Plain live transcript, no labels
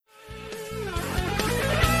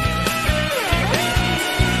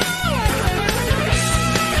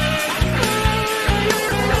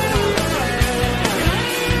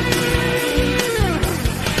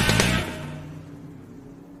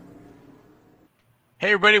Hey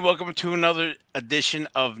everybody, welcome to another edition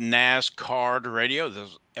of NASCAR Radio. This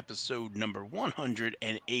is episode number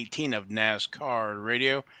 118 of NASCAR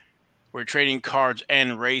Radio. We're trading cards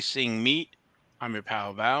and racing meet. I'm your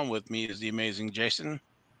pal Val, and with me is the amazing Jason.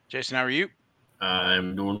 Jason, how are you?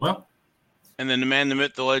 I'm doing well. And then the man, the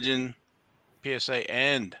myth, the legend, PSA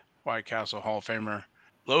and White Castle Hall of Famer,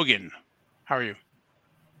 Logan. How are you?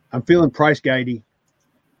 I'm feeling price guidey.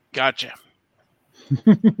 Gotcha.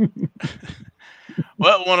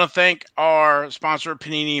 Well, I want to thank our sponsor,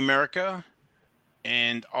 Panini America,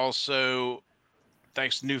 and also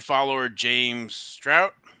thanks to new follower James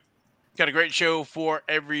Strout. Got a great show for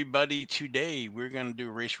everybody today. We're going to do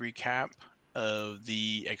a race recap of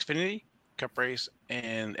the Xfinity Cup race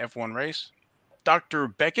and F1 race. Dr.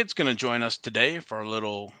 Beckett's going to join us today for a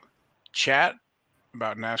little chat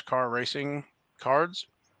about NASCAR racing cards.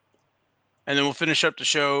 And then we'll finish up the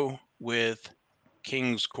show with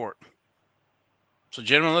King's Court. So,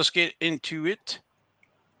 gentlemen, let's get into it.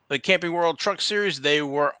 The Camping World Truck Series, they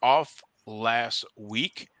were off last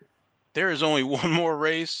week. There is only one more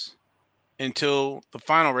race until the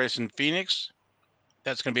final race in Phoenix.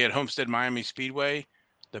 That's going to be at Homestead Miami Speedway,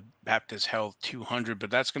 the Baptist Health 200, but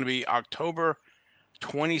that's going to be October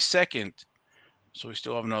 22nd. So we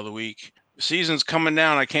still have another week. The season's coming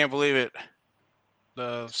down. I can't believe it.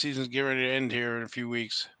 The season's getting ready to end here in a few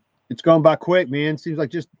weeks. It's gone by quick, man. Seems like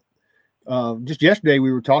just yesterday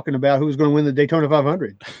we were talking about who was going to win the Daytona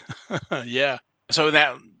 500. Yeah. So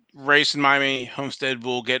that race in Miami Homestead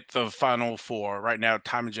will get the final four. Right now,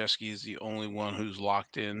 Ty Majeski is the only one who's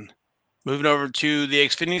locked in. Moving over to the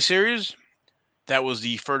Xfinity Series, that was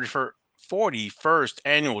the 41st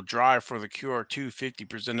annual drive for the QR250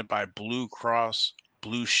 presented by Blue Cross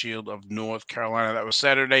Blue Shield of North Carolina. That was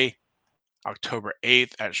Saturday, October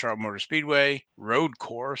 8th at Charlotte Motor Speedway road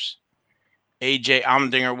course. AJ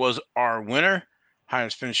Allmendinger was our winner.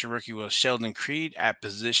 Highest finishing rookie was Sheldon Creed at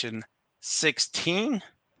position 16.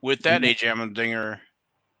 With that, AJ Allmendinger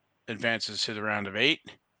advances to the round of 8.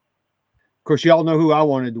 Of course, y'all know who I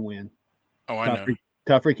wanted to win. Oh, I know.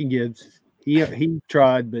 Ty freaking Gibbs. He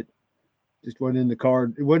tried, but just wasn't in the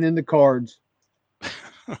card. It wasn't in the cards.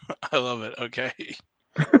 I love it. Okay.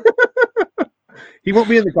 He won't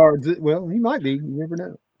be in the cards. Well, he might be. You never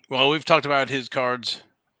know. Well, we've talked about his cards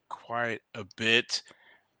quite a bit,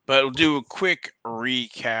 but we'll do a quick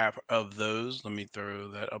recap of those. Let me throw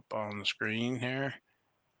that up on the screen here.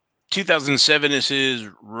 2007 is his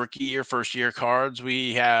rookie year, first year cards.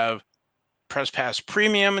 We have Press Pass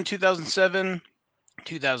Premium in 2007,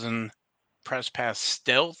 2000 Press Pass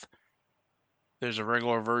Stealth. There's a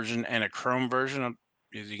regular version and a chrome version,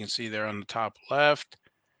 as you can see there on the top left.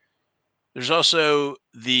 There's also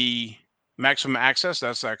the Maximum Access.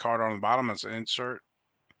 That's that card on the bottom. That's an insert.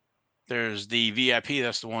 There's the VIP.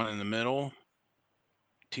 That's the one in the middle.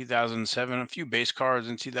 2007. A few base cards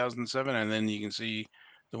in 2007. And then you can see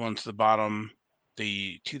the one to the bottom,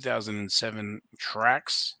 the 2007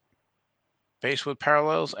 Tracks base with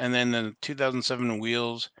parallels. And then the 2007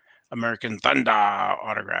 Wheels American Thunder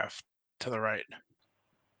autograph to the right.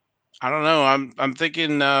 I don't know. I'm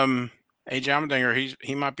thinking AJ Allmendinger,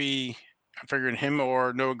 he might be, I'm figuring him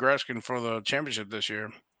or Noah Graskin for the championship this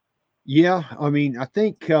year. Yeah, I mean, I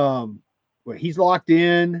think he's locked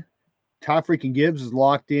in. Ty freaking Gibbs is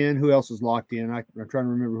locked in. Who else is locked in? I'm trying to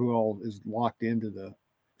remember who all is locked into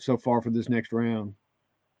so far for this next round.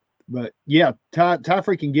 But yeah, Ty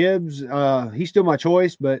freaking Gibbs, he's still my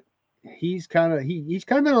choice, but he's kind of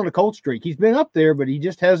been on a cold streak. He's been up there, but he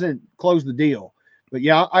just hasn't closed the deal. But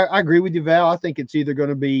yeah, I agree with you, Val. I think it's either going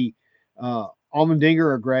to be Allmendinger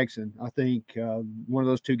or Gragson. I think one of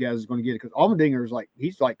those two guys is going to get it because Allmendinger is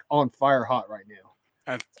he's on fire hot right now.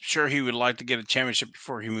 I'm sure he would like to get a championship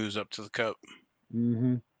before he moves up to the Cup.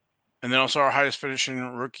 Mm-hmm. And then also our highest finishing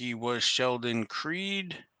rookie was Sheldon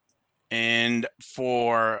Creed. And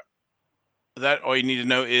for that, all you need to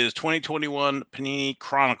know is 2021 Panini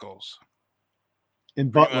Chronicles. In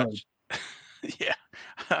buttload. Yeah,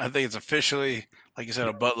 I think it's officially, like you said,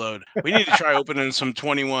 a buttload. We need to try opening some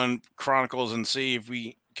 21 Chronicles and see if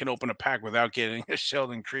we can open a pack without getting a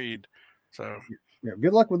Sheldon Creed. So yeah,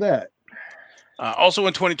 good luck with that. Also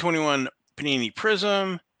in 2021 Panini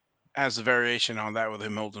Prism has the variation on that with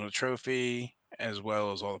him holding a trophy, as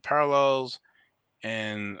well as all the parallels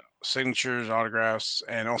and signatures, autographs,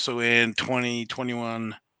 and also in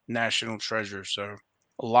 2021 National Treasure. So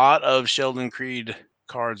a lot of Sheldon Creed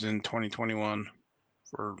cards in 2021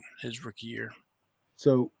 for his rookie year.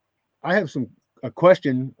 So I have a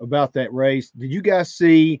question about that race. Did you guys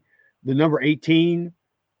see the number 18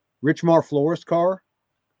 Richmar Flores car?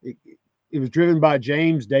 It was driven by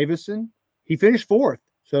James Davison. He finished 4th.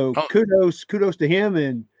 So Oh. kudos to him,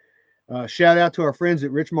 and shout out to our friends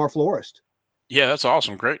at Richmar Florist. Yeah, that's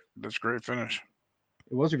awesome. Great. That's a great finish.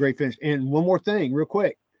 It was a great finish. And one more thing, real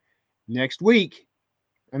quick. Next week,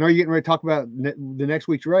 I know you're getting ready to talk about the next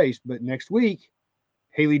week's race, but next week,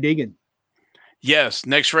 Haley Deegan. Yes,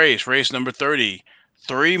 next race number 30.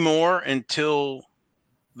 3 more until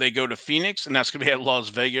they go to Phoenix, and that's going to be at Las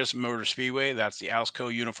Vegas Motor Speedway. That's the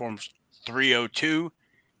Alsco Uniforms 302,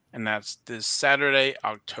 and that's this Saturday,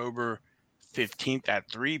 October 15th at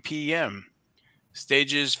 3 p.m.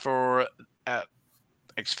 Stages for at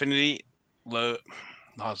Xfinity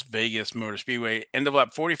Las Vegas Motor Speedway, end of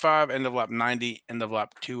lap 45, end of lap 90, end of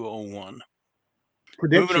lap 201.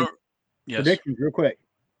 Predictions, real quick.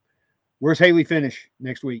 Where's Haley finish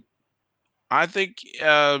next week? I think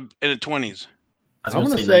in the 20s. I'm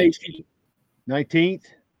going to say 19th.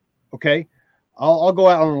 Okay. I'll go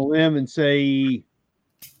out on a limb and say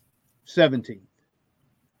 17th.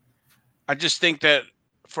 I just think that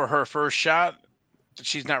for her first shot,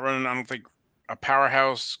 she's not running, I don't think, a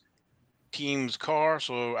powerhouse team's car.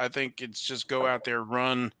 So I think it's just go out there,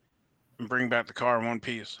 run, and bring back the car in one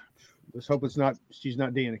piece. Let's hope she's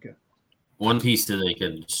not Danica. One piece so they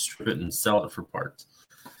can strip it and sell it for parts.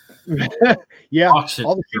 Yeah, all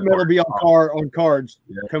the sheet metal will be on cards.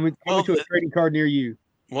 Yeah. Coming to a trading card near you.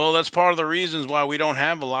 Well, that's part of the reasons why we don't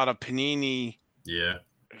have a lot of Panini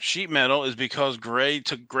sheet metal is because Gray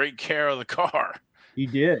took great care of the car. He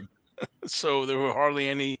did. So there were hardly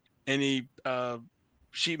any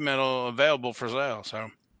sheet metal available for sale. So,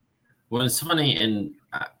 well, it's funny, and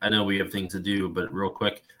I know we have things to do, but real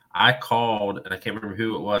quick, I called, and I can't remember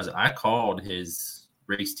who it was. I called his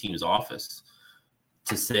race team's office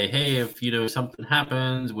to say, hey, if something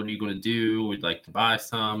happens, what are you going to do? We'd like to buy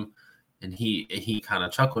some. And he kind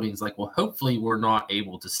of chuckled. He's like, well, hopefully we're not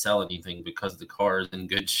able to sell anything because the car is in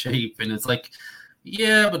good shape. And it's like,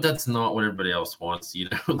 yeah, but that's not what everybody else wants,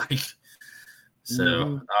 like.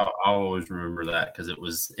 So I'll always remember that because it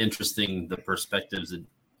was interesting, the perspectives that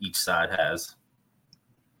each side has.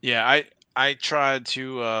 Yeah, I tried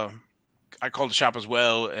to I called the shop as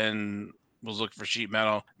well and was looking for sheet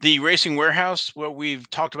metal. The Racing Warehouse, what we've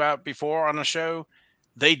talked about before on the show,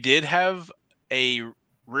 they did have a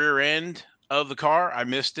rear end of the car. I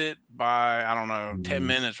missed it by, I don't know, 10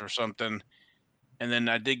 minutes or something. And then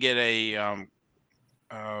I did get a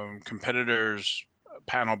competitor's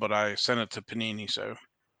panel, but I sent it to Panini. So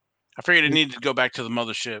I figured it needed to go back to the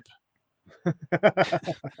mothership.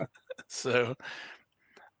 So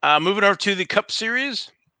moving over to the Cup Series.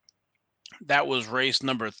 That was race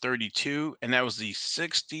number 32, and that was the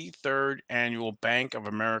 63rd annual Bank of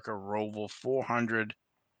America Roval 400.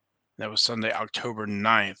 That was Sunday, October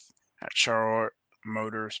 9th at Charlotte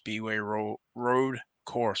Motor Speedway Road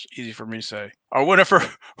Course. Easy for me to say. Our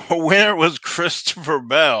winner was Christopher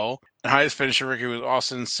Bell. The highest finisher rookie was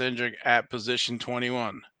Austin Cindric at position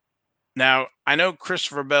 21. Now, I know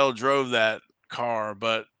Christopher Bell drove that car,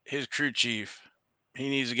 but his crew chief, he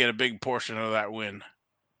needs to get a big portion of that win.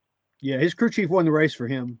 Yeah, his crew chief won the race for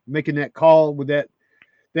him, making that call with that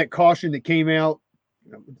caution that came out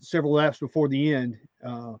several laps before the end.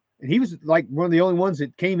 And he was like one of the only ones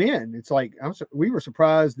that came in. It's like we were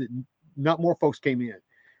surprised that not more folks came in,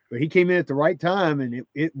 but he came in at the right time, and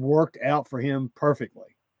it worked out for him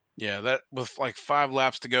perfectly. Yeah, that with like 5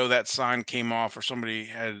 laps to go, that sign came off, or somebody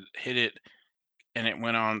had hit it, and it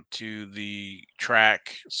went on to the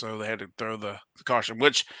track, so they had to throw the caution,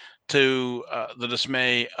 which to the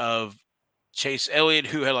dismay of Chase Elliott,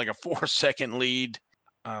 who had like a 4-second lead.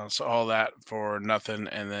 So all that for nothing,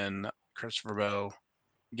 and then Christopher Bell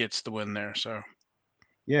gets the win there. So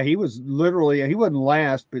yeah, he was literally, he wasn't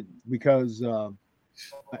last, but because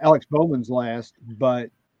Alex Bowman's last, but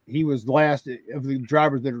he was last of the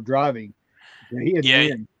drivers that are driving. He had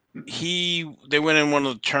win. They went in one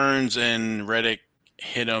of the turns and Reddick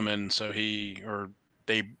hit him, and so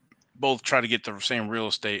they both tried to get the same real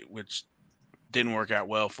estate, which didn't work out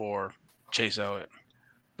well for Chase Elliott.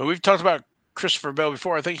 But we've talked about Christopher Bell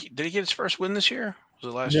before. I think did he get his first win this year?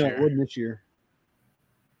 Was it last year? No, it wasn't this year.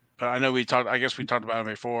 But I know I guess we talked about him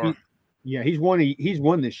before. He's won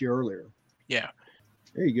this year earlier. Yeah.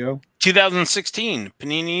 There you go. 2016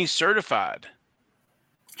 Panini Certified.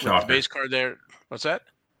 Shocker. With the base card there. What's that?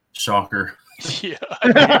 Shocker. Yeah,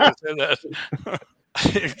 I said that.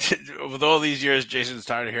 With all these years, Jason's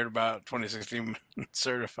tired of hearing about 2016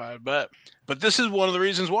 Certified, but this is one of the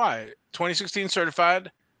reasons why 2016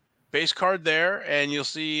 Certified base card there, and you'll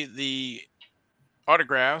see the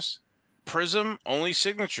autographs. Prism only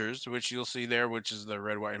signatures, which you'll see there, which is the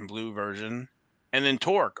red, white, and blue version, and then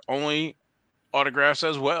Torque only autographs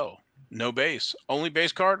as well. No base, only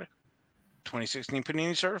base card. 2016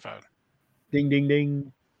 Panini certified. Ding, ding,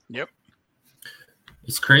 ding. Yep.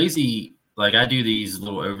 It's crazy. Like, I do these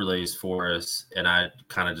little overlays for us, and I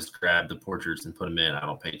kind of just grab the portraits and put them in. I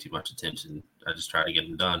don't pay too much attention. I just try to get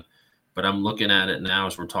them done. But I'm looking at it now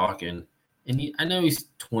as we're talking, and I know he's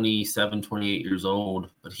 27, 28 years old,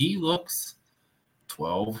 but he looks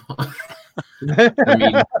 12. I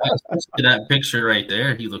mean, that picture right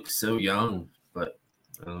there, he looks so young, but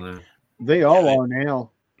I don't know. They all are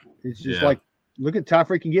now. It's just Yeah. like, look at Ty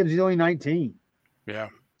freaking Gibbs. He's only 19. Yeah.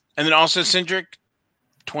 And then also Cindric,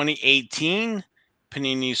 2018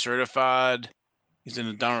 Panini certified. He's in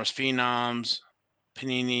the Donruss Phenoms,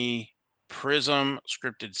 Panini Prism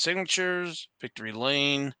scripted signatures, Victory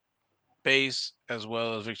Lane base, as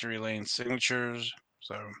well as Victory Lane signatures.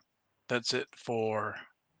 So that's it for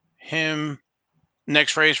him.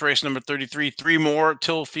 Next race number 33, 3 more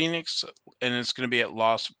till Phoenix, and it's going to be at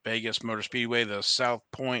Las Vegas Motor Speedway, the South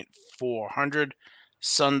Point 400,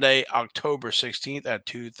 Sunday, October 16th at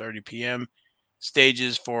 2:30 p.m.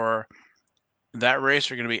 Stages for that race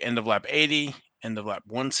are going to be end of lap 80, end of lap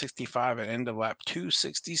 165, and end of lap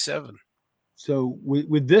 267. So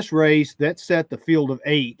with this race, that set the field of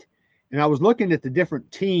 8. And I was looking at the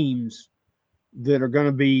different teams that are going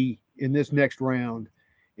to be in this next round.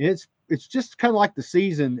 And it's just kind of like the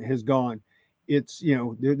season has gone. It's,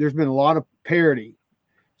 there's been a lot of parity.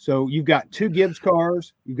 So you've got 2 Gibbs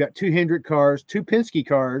cars, you've got 2 Hendrick cars, 2 Penske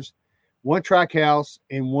cars, 1 Trackhouse,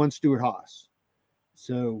 and 1 Stewart-Haas.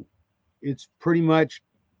 So it's pretty much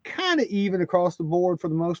kind of even across the board for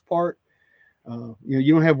the most part.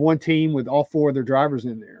 You don't have one team with all 4 of their drivers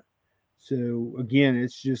in there. So again,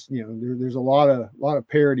 it's just, there's a lot of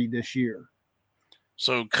parity this year.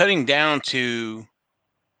 So cutting down to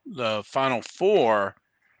the final 4,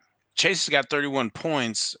 Chase has got 31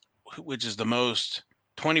 points, which is the most,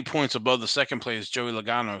 20 points above the second place, Joey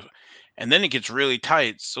Logano. And then it gets really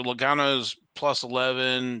tight. So Logano's plus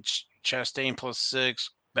 11, Chastain plus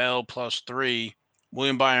 6, Bell plus 3,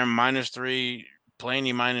 William Byron minus 3,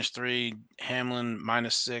 Blaney minus 3, Hamlin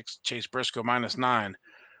minus 6, Chase Briscoe minus 9,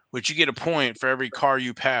 which you get a point for every car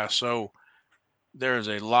you pass. So there's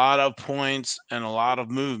a lot of points and a lot of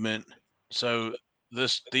movement. So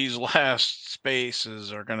these last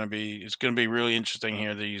spaces are going to be, it's going to be really interesting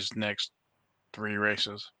here, these next 3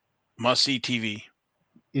 races. Must see TV.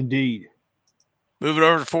 Indeed. Moving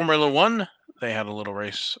over to Formula One, they had a little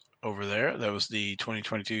race over there. That was the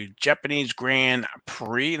 2022 Japanese Grand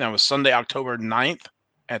Prix. That was Sunday, October 9th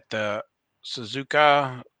at the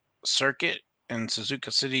Suzuka Circuit in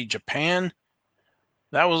Suzuka City, Japan.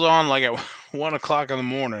 That was on like at 1 o'clock in the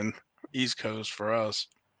morning, East Coast for us.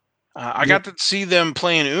 I got to see them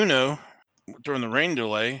playing Uno during the rain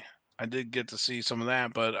delay. I did get to see some of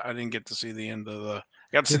that, but I didn't get to see the end of I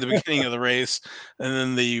got to see the beginning of the race and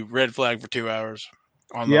then the red flag for 2 hours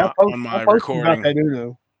on my recording. About that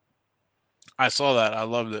Uno. I saw that. I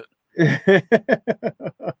loved it.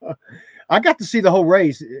 I got to see the whole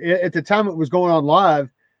race. At the time it was going on live,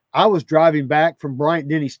 I was driving back from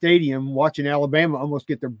Bryant-Denny Stadium watching Alabama almost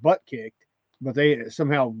get their butt kicked, but they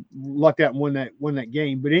somehow lucked out and won that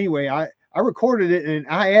game. But anyway, I recorded it and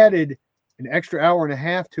I added an extra hour and a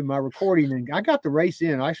half to my recording, and I got the race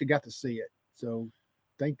in. I actually got to see it. So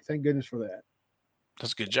thank goodness for that.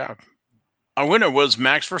 That's a good job. Our winner was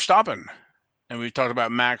Max Verstappen, and we've talked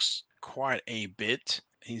about Max quite a bit.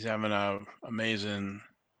 He's having an amazing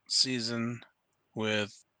season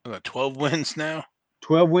with 12 wins now.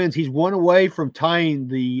 12 wins. He's 1 away from tying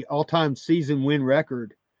the all-time season win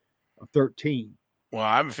record of 13. Well,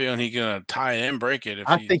 I have a feeling he's going to tie it and break it.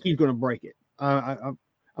 I think he's going to break it.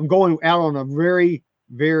 I'm going out on a very,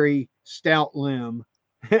 very stout limb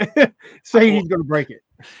saying he's going to break it.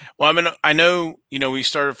 Well, I mean, I know, we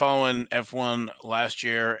started following F1 last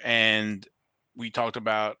year, and we talked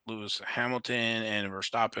about Lewis Hamilton and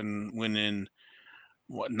Verstappen winning,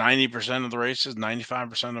 90% of the races,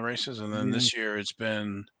 95% of the races. And then this year it's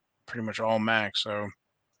been pretty much all Max. So,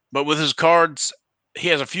 but with his cards, he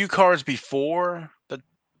has a few cards before the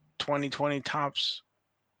 2020 Topps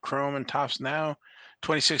Chrome and Topps Now,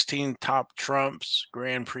 2016 Top Trumps,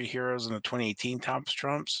 Grand Prix Heroes, and the 2018 Topps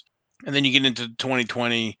Trumps. And then you get into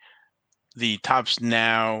 2020, the Topps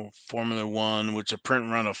Now Formula One, which is a print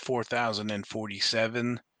run of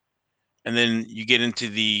 4,047. And then you get into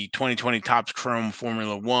the 2020 Topps Chrome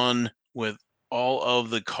Formula One with all of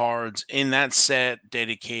the cards in that set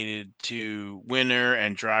dedicated to winner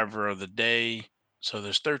and driver of the day. So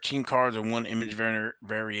there's 13 cards and 1 image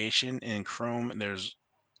variation in Chrome. There's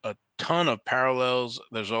a ton of parallels.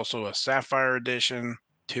 There's also a Sapphire edition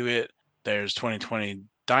to it. There's 2020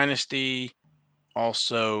 Dynasty.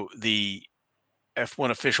 Also the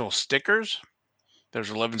F1 official stickers. There's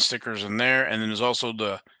 11 stickers in there, and then there's also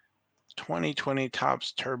the 2020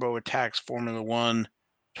 Topps Turbo Attacks Formula One,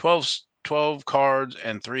 12 cards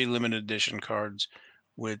and 3 limited edition cards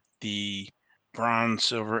with the bronze,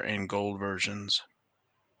 silver, and gold versions.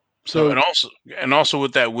 So and also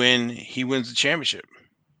with that win, he wins the championship.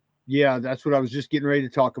 Yeah, that's what I was just getting ready to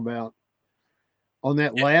talk about. On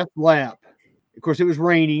that last lap, of course, it was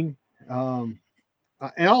raining, and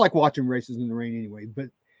I like watching races in the rain anyway. But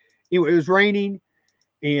anyway, it was raining,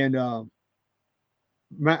 and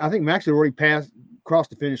I think Max had already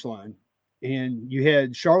crossed the finish line, and you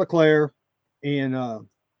had Charles Leclerc and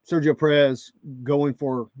Sergio Perez going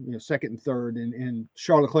for second and third, and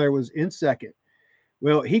Charles Leclerc was in second.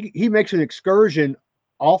 Well, he makes an excursion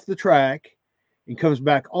off the track and comes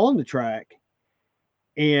back on the track,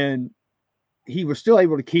 and he was still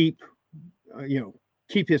able to keep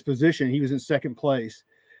his position. He was in second place.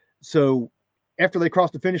 So after they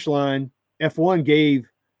crossed the finish line, F1 gave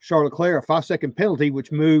Charles Leclerc a 5-second penalty,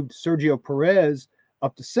 which moved Sergio Perez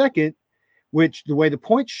up to second, which the way the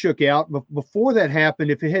points shook out, before that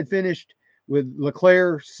happened, if it had finished with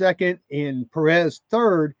Leclerc second and Perez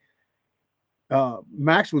third,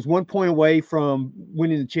 Max was 1 point away from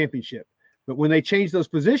winning the championship. But when they changed those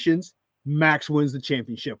positions, Max wins the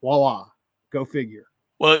championship. Voila. Go figure.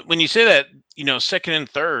 Well, when you say that, second and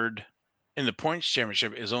third in the points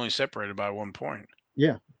championship is only separated by 1 point.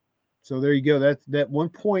 Yeah. So there you go. That 1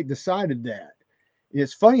 point decided that. And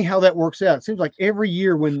it's funny how that works out. It seems like every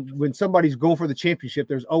year when somebody's going for the championship,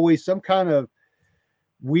 there's always some kind of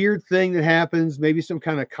weird thing that happens, maybe some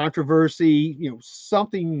kind of controversy,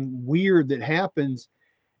 something weird that happens.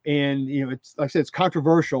 And, it's like I said, it's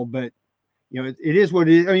controversial, but it is what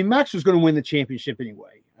it is. I mean, Max was going to win the championship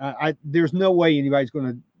anyway. There's no way anybody's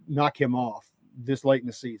going to knock him off this late in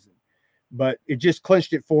the season, but it just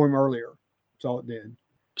clinched it for him earlier. That's all it did.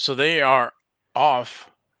 So they are off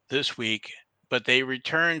this week, but they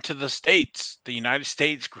return to the States, the United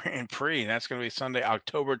States Grand Prix. That's going to be Sunday,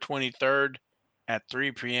 October 23rd at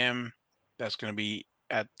 3 p.m. That's going to be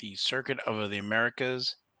at the Circuit of the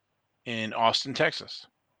Americas in Austin, Texas.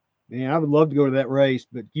 Man, I would love to go to that race,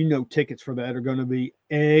 but tickets for that are going to be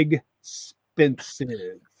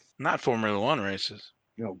expensive. Not Formula One races.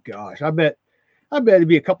 Oh gosh, I bet it'd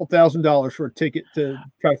be a couple $1,000s for a ticket to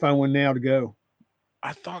try to find one now to go.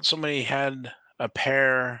 I thought somebody had a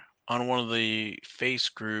pair on one of the face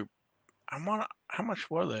group. How much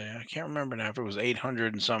were they? I can't remember now. If it was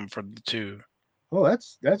 800 and something for the two. Oh,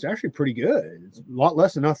 that's actually pretty good. It's a lot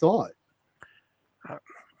less than I thought.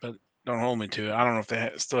 But don't hold me to it. I don't know if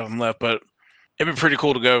they still have them left, but it'd be pretty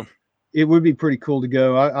cool to go. It would be pretty cool to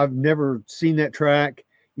go. I've never seen that track.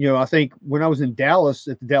 I think when I was in Dallas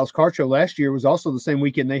at the Dallas Car Show last year, it was also the same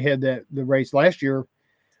weekend they had the race last year.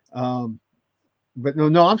 But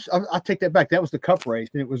no, I take that back. That was the Cup race,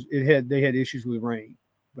 and they had issues with rain.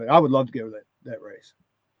 But I would love to go to that race.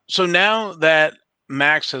 So now that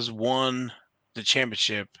Max has won the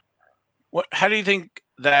championship, how do you think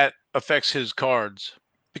that affects his cards?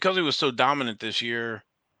 Because he was so dominant this year,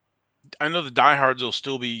 I know the diehards will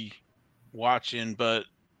still be watching, but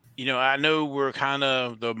I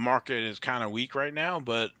know the market is kind of weak right now,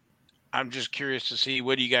 but I'm just curious to see,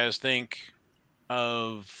 what do you guys think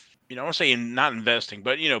of, I want to say not investing,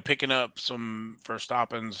 but, picking up some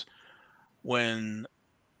Verstappens when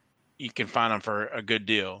you can find them for a good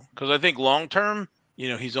deal? Because I think long-term,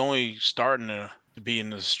 he's only starting to be in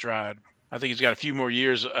the stride. I think he's got a few more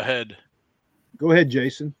years ahead. Go ahead,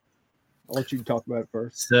 Jason. I'll let you talk about it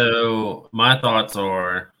first. So my thoughts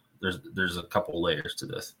are there's a couple layers to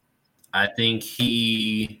this. I think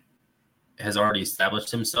he has already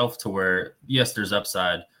established himself to where, yes, there's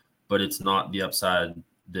upside, but it's not the upside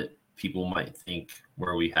that people might think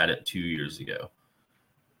where we had it 2 years ago.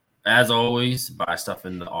 As always, buy stuff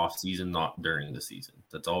in the off season, not during the season.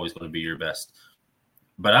 That's always going to be your best.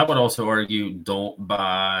 But I would also argue, don't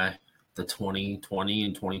buy the 2020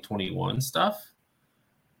 and 2021 stuff,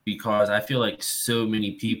 because I feel like so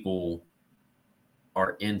many people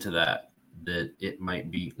are into that it might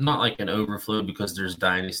be not like an overflow, because there's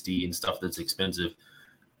Dynasty and stuff that's expensive,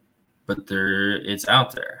 but it's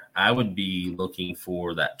out there. I would be looking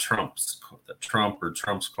for the Trump or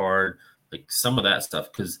Trump's card, like some of that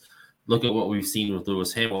stuff, because look at what we've seen with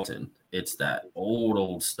Lewis Hamilton. It's that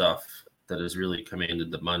old stuff that has really commanded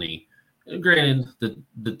the money. And granted,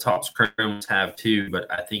 the Topps Chromes have too,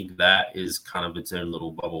 but I think that is kind of its own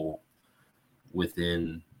little bubble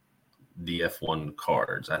within the F1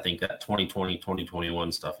 cards. I think that 2020,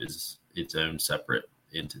 2021 stuff is its own separate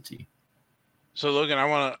entity. So Logan, I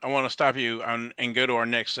want to stop you and go to our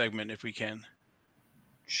next segment if we can.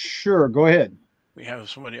 Sure, go ahead. We have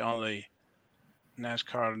somebody on the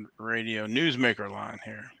NASCAR radio newsmaker line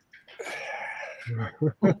here.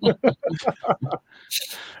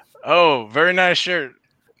 Oh, very nice shirt.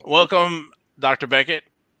 Welcome, Dr. Beckett,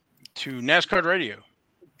 to NASCAR Radio.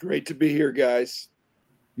 Great to be here, guys.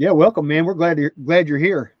 Yeah, welcome, man. We're glad you're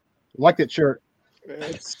here. I like that shirt.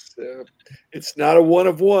 It's not a one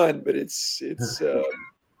of one, but it's a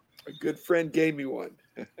good friend gave me one.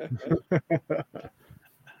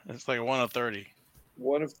 It's like a 1 of 30.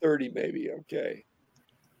 1 of 30, maybe. Okay.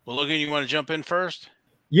 Well, Logan, you want to jump in first?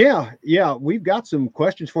 Yeah. We've got some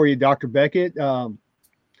questions for you, Dr. Beckett.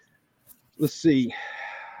 Let's see.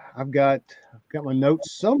 I've got my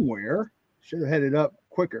notes somewhere. Should have had it up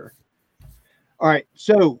quicker. All right.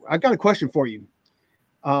 So I got a question for you.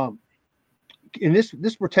 And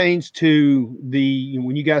this pertains to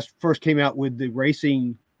when you guys first came out with the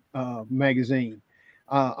racing magazine.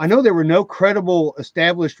 I know there were no credible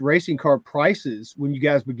established racing car prices when you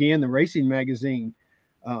guys began the racing magazine.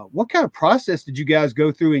 What kind of process did you guys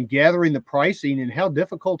go through in gathering the pricing, and how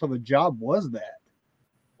difficult of a job was that?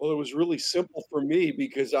 Well, it was really simple for me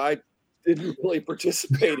because I didn't really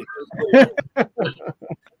participate in it.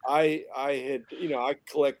 I had, I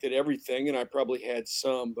collected everything, and I probably had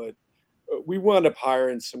some, but we wound up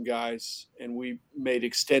hiring some guys, and we made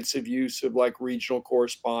extensive use of like regional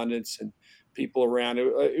correspondents and people around.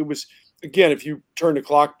 It was, again, if you turn the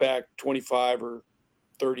clock back 25 or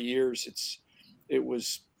 30 years, it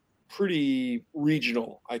was pretty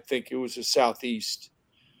regional. I think it was the Southeast.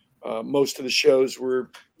 Most of the shows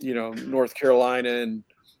were, North Carolina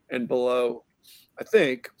and below, I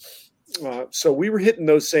think. So we were hitting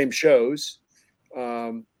those same shows.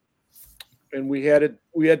 And we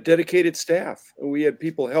had dedicated staff, and we had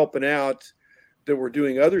people helping out that were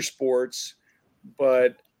doing other sports,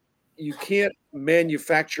 but you can't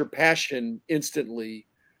manufacture passion instantly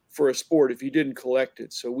for a sport if you didn't collect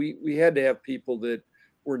it. So we had to have people that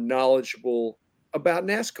were knowledgeable about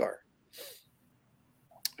NASCAR.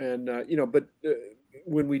 And, but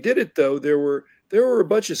when we did it, though, there were a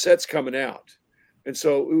bunch of sets coming out. And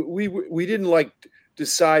so we didn't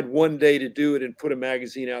decide one day to do it and put a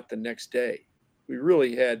magazine out the next day. We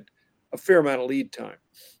really had a fair amount of lead time.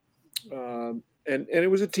 And it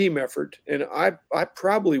was a team effort. And I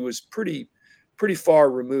probably was pretty far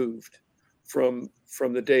removed from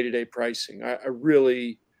the day-to-day pricing. I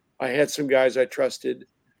had some guys I trusted.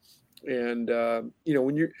 And,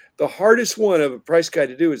 the hardest one of a price guide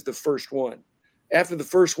to do is the first one. After the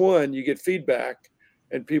first one, you get feedback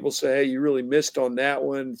and people say, hey, you really missed on that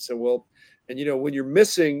one. So, well, and, when you're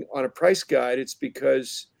missing on a price guide, it's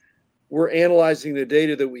because we're analyzing the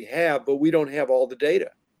data that we have, but we don't have all the data.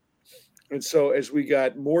 And so as we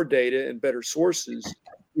got more data and better sources,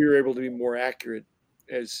 we were able to be more accurate.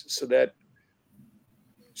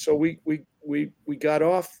 So we got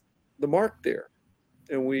off the mark there,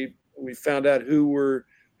 and we found out who were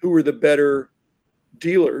the better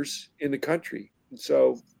dealers in the country. And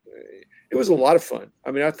so it was a lot of fun.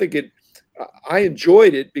 I mean, I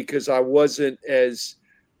enjoyed it because I wasn't as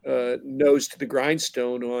nose to the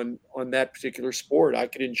grindstone on that particular sport. I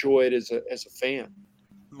could enjoy it as a fan.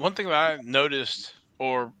 One thing that I noticed,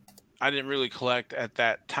 or I didn't really collect at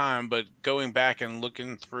that time, but going back and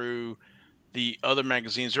looking through the other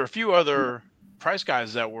magazines, there are a few other price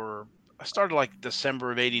guides that I started like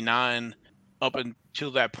December of '89 up until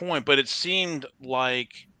that point, but it seemed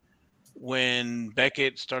like when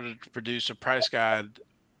Beckett started to produce a price guide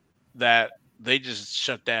that they just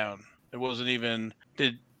shut down. It wasn't even,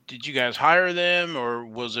 did you guys hire them, or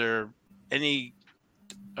was there any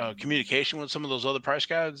communication with some of those other price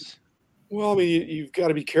guides? Well, I mean, you've got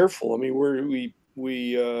to be careful. I mean, we're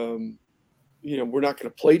not going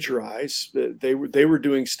to plagiarize. They were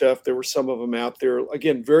doing stuff. There were some of them out there,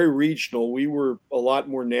 again, very regional. We were a lot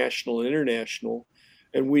more national and international.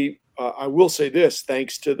 And I will say this,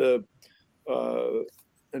 thanks to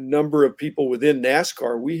a number of people within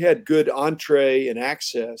NASCAR, we had good entree and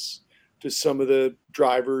access to some of the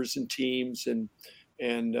drivers and teams and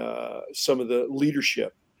some of the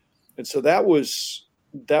leadership. And so that was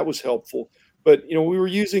helpful. But, we were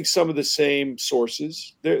using some of the same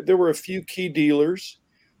sources. There were a few key dealers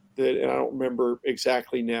and I don't remember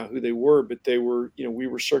exactly now who they were, but they were, we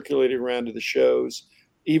were circulating around to the shows,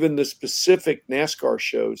 even the specific NASCAR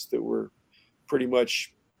shows that were pretty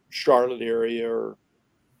much Charlotte area or,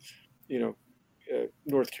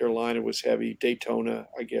 North Carolina was heavy, Daytona,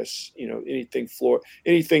 I guess,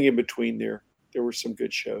 anything in between there were some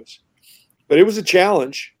good shows, but it was a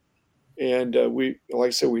challenge. And like I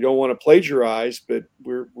said, we don't want to plagiarize, but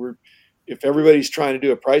if everybody's trying to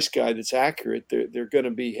do a price guide that's accurate, they're going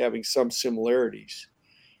to be having some similarities.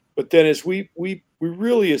 But then as we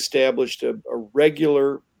really established a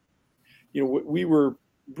regular, we were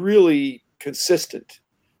really consistent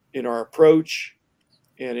in our approach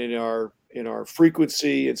and in our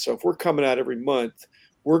frequency. And so if we're coming out every month,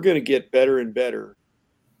 we're going to get better and better.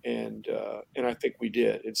 And I think we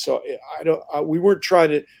did. And so we weren't trying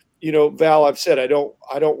to, Val, I've said, I don't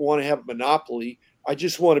want to have a monopoly. I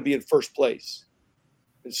just want to be in first place.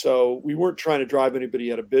 And so we weren't trying to drive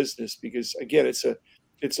anybody out of business because, again, it's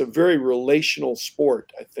a very relational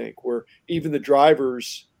sport, I think, where even the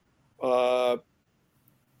drivers are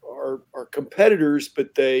competitors,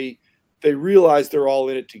 but they realize they're all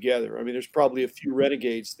in it together. I mean, there's probably a few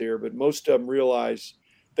renegades there, but most of them realize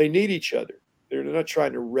they need each other. They're not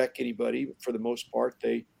trying to wreck anybody for the most part.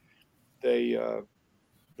 They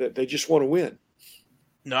just want to win.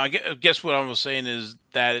 No, I guess what I was saying is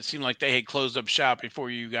that it seemed like they had closed up shop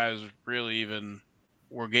before you guys really even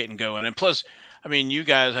were getting going. And plus, I mean, you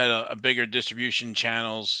guys had a bigger distribution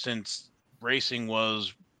channels since racing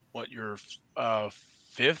was your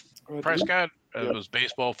fifth price guide. It was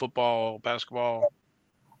baseball, football, basketball,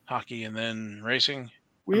 hockey, and then racing.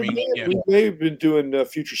 We may have been doing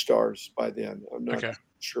Future Stars by then. I'm not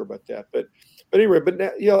sure about that, but anyway,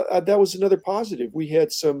 that was another positive. We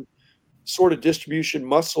had some sort of distribution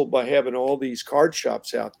muscle by having all these card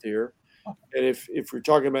shops out there. And if we're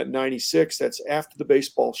talking about 96, that's after the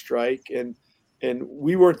baseball strike. And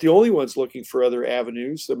we weren't the only ones looking for other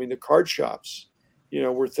avenues. I mean, the card shops,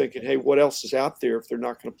 we're thinking, hey, what else is out there if they're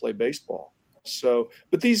not going to play baseball? So,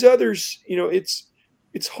 but these others,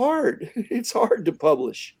 it's hard. It's hard to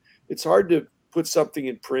publish. It's hard to put something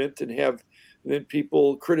in print and then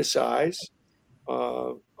people criticize.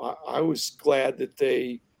 I was glad that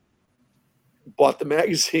they bought the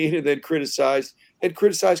magazine and then criticized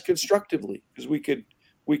constructively because we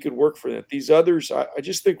could work for that. These others, I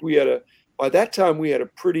just think by that time we had a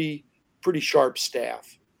pretty sharp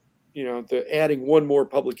staff. The adding one more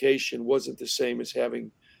publication wasn't the same as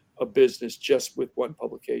having a business just with one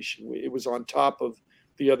publication. It was on top of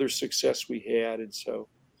the other success we had, and so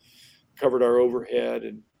covered our overhead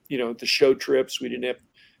and the show trips. We didn't have,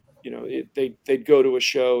 they'd go to a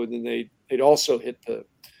show and then they'd also hit the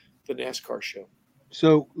NASCAR show.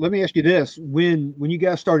 So let me ask you this: when you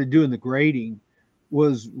guys started doing the grading,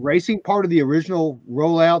 was racing part of the original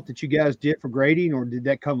rollout that you guys did for grading, or did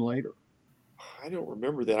that come later? I don't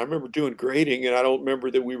remember that. I remember doing grading, and I don't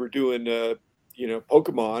remember that we were doing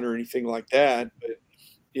Pokemon or anything like that. But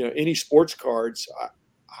any sports cards,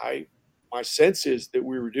 my sense is that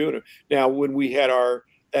we were doing it. Now, when we had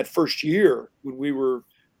that first year, when we were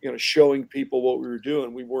showing people what we were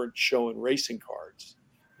doing, we weren't showing racing cards.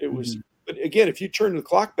 It was, but again, if you turn the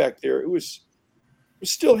clock back there, it was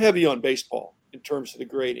still heavy on baseball in terms of the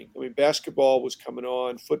grading. I mean, basketball was coming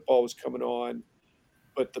on, football was coming on,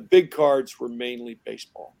 but the big cards were mainly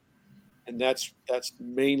baseball, and that's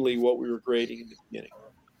mainly what we were grading in the beginning.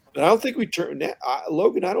 And I don't think we turned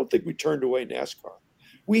Logan. I don't think we turned away NASCAR.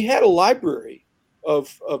 We had a library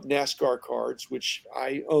of NASCAR cards, which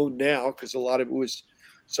I own now because a lot of it was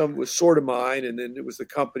sort of mine, and then it was the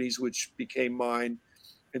company's which became mine.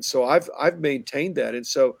 And so I've maintained that. And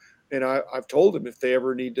so, and I've told them if they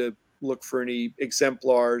ever need to look for any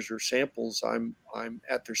exemplars or samples, I'm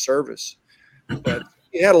at their service. But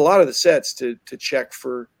we had a lot of the sets to check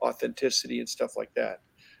for authenticity and stuff like that.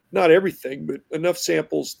 Not everything, but enough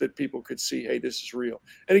samples that people could see, hey, this is real.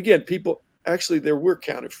 And again, there were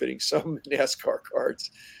counterfeiting some NASCAR cards,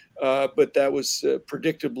 but that was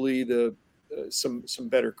predictably some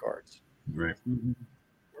better cards. Right.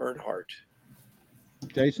 Earnhardt.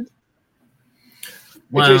 Jason?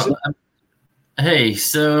 Well, hey,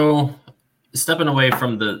 so stepping away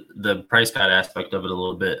from the price guide aspect of it a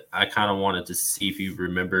little bit, I kind of wanted to see if you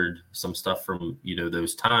remembered some stuff from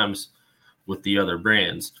those times with the other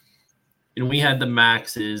brands. And we had the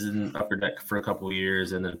Maxes and Upper Deck for a couple of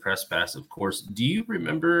years, and then Press Pass, of course. Do you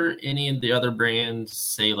remember any of the other brands,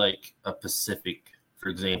 say like a Pacific, for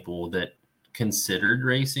example, that considered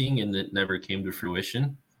racing and that never came to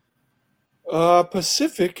fruition?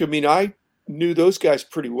 Pacific, I mean, I knew those guys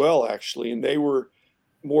pretty well, actually, and they were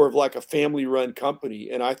more of like a family-run company,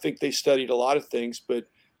 and I think they studied a lot of things. But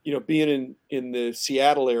being in the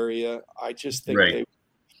Seattle area, I just think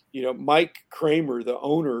Mike Kramer, the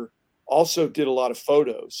owner, also did a lot of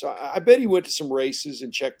photos. So I bet he went to some races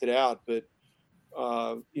and checked it out. But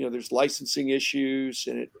there's licensing issues,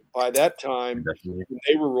 and by that time when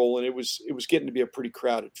they were rolling, it was getting to be a pretty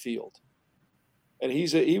crowded field. And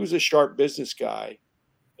he was a sharp business guy,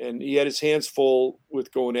 and he had his hands full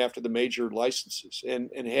with going after the major licenses,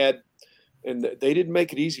 and they didn't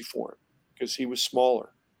make it easy for him because he was smaller.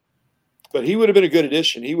 But he would have been a good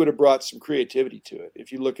addition. He would have brought some creativity to it.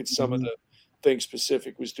 If you look at some of the things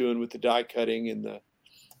Pacific was doing with the die cutting and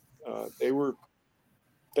they were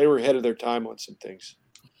ahead of their time on some things.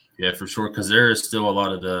 Yeah, for sure. Because there is still a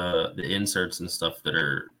lot of the inserts and stuff that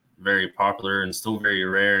are very popular and still very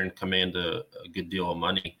rare and command a good deal of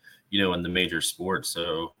money, in the major sports.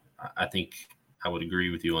 So I think I would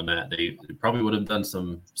agree with you on that. They probably would have done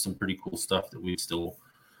some pretty cool stuff that we'd still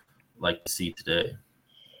like to see today.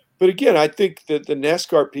 But again, I think that the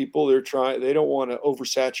NASCAR people, they don't want to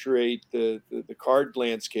oversaturate the card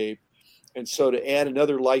landscape. And so to add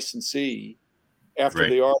another licensee after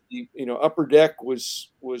they already, Upper Deck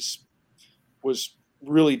was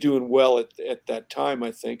really doing well at that time,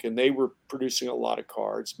 I think, and they were producing a lot of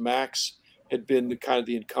cards. Max had been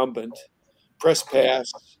the incumbent. Press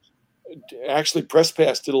Pass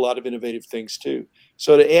did a lot of innovative things too.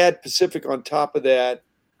 So to add Pacific on top of that,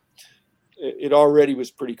 it already was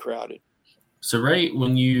pretty crowded. So right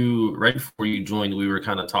before you joined, we were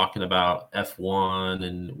kind of talking about F1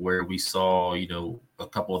 and where we saw, a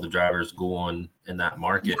couple of the drivers go on in that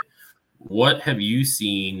market. What have you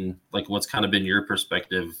seen? Like, what's kind of been your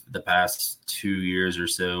perspective the past 2 years or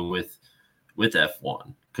so with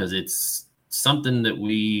F1? Because it's something that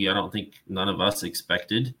I don't think none of us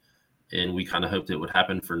expected, and we kind of hoped it would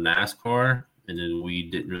happen for NASCAR, and then we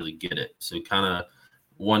didn't really get it. So kind of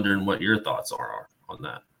wondering what your thoughts are on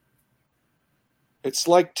that. It's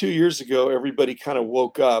like 2 years ago, everybody kind of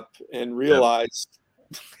woke up and realized,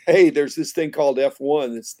 hey, there's this thing called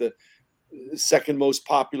F1. It's the second most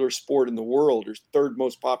popular sport in the world, or third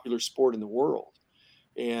most popular sport in the world.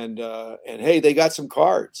 And hey, they got some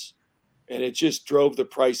cards, and it just drove the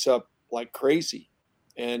price up like crazy.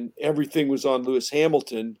 And everything was on Lewis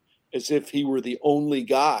Hamilton as if he were the only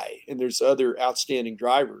guy. And there's other outstanding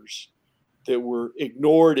drivers that were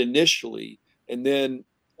ignored initially, and then,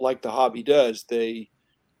 like the hobby does, they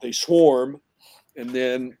swarm, and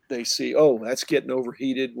then they see, oh, that's getting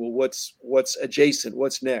overheated. Well, what's adjacent?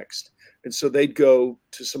 What's next? And so they'd go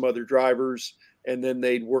to some other drivers, and then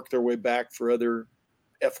they'd work their way back for other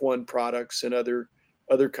F1 products and other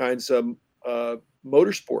kinds of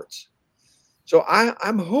motorsports. So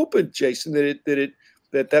I'm hoping, Jason,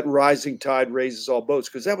 that rising tide raises all boats,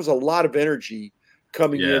 because that was a lot of energy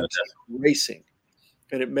coming into racing,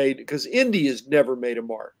 and it made, because Indy has never made a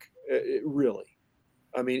mark, really.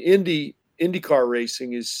 I mean, IndyCar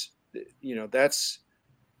racing is,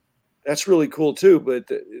 that's really cool too. But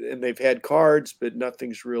and they've had cards, but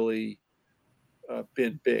nothing's really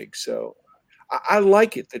been big. So I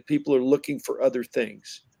like it that people are looking for other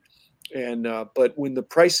things, and but when the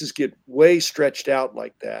prices get way stretched out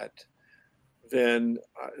like that, then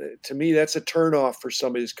to me, that's a turnoff for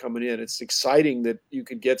somebody who's coming in. It's exciting that you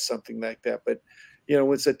could get something like that, but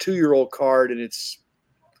when it's a 2-year-old card and it's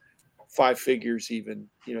 5 figures, even,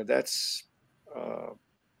 that's,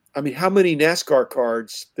 I mean, how many NASCAR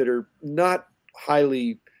cards that are not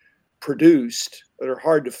highly produced, that are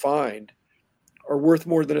hard to find, are worth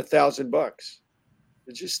more than $1,000?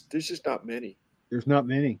 There's just not many. There's not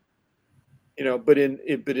many. But in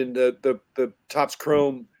the Topps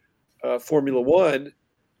Chrome Formula One,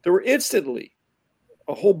 there were instantly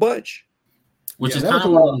a whole bunch. Which is kind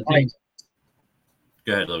of one of the things.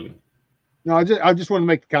 Go ahead, Logan. No, I just want to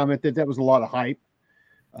make the comment that was a lot of hype.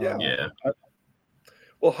 Yeah.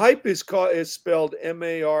 Well, hype is spelled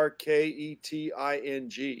MARKETING.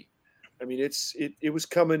 I mean, it was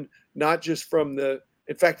coming not just from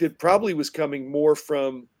in fact, it probably was coming more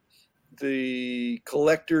from the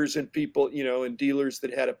collectors and people, and dealers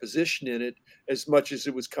that had a position in it, as much as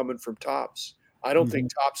it was coming from Topps. I don't think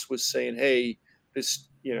Topps was saying, hey, this,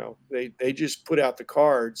 they just put out the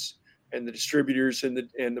cards, and the distributors and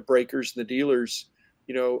the breakers and the dealers,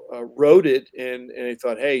 wrote it, and they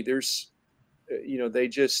thought, hey, there's, they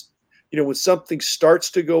just, when something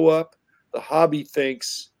starts to go up, the hobby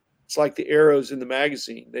thinks it's like the arrows in the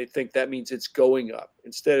magazine. They think that means it's going up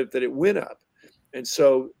instead of that it went up. And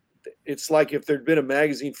so it's like if there'd been a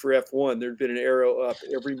magazine for F1, there'd been an arrow up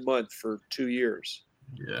every month for 2 years.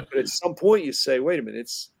 Yeah. But at some point you say, wait a minute,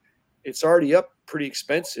 it's already up pretty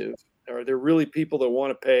expensive. Are there really people that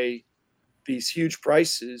want to pay these huge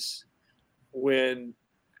prices when,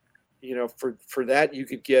 for that you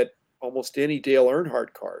could get almost any Dale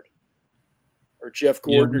Earnhardt card, or Jeff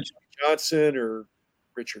Gordon, or Jimmy Johnson, or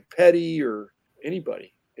Richard Petty, or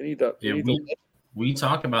anybody, we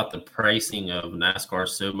talk about the pricing of NASCAR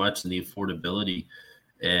so much and the affordability,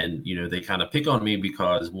 and they kind of pick on me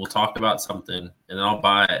because we'll talk about something and I'll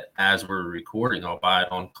buy it as we're recording. I'll buy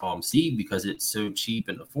it on COMC because it's so cheap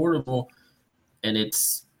and affordable, and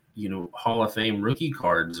it's Hall of Fame rookie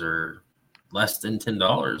cards are less than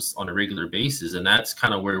 $10 on a regular basis. And that's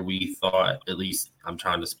kind of where we thought, at least I'm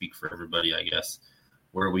trying to speak for everybody, I guess,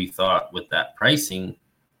 where we thought with that pricing,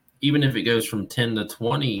 even if it goes from 10 to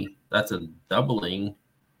 20, that's a doubling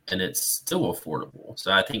and it's still affordable.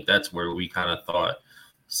 So I think that's where we kind of thought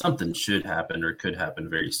something should happen or could happen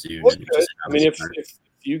very soon. Well, I mean, if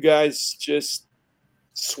you guys just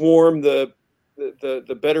swarm the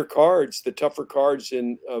better cards, the tougher cards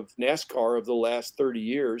of NASCAR of the last 30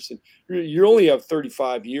 years, and you only have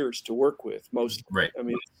 35 years to work with most. Right. I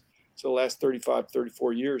mean, it's the last 35,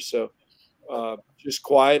 34 years. So just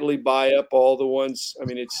quietly buy up all the ones. I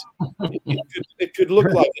mean, it could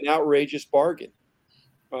look like an outrageous bargain,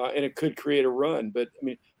 and it could create a run. But I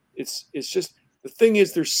mean, it's just, the thing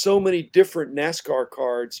is, there's so many different NASCAR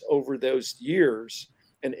cards over those years.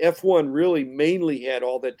 And F1 really mainly had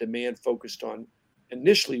all that demand focused on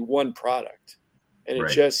initially one product. And it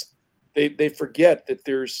just, they forget that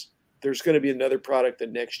there's going to be another product the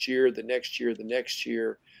next year, the next year, the next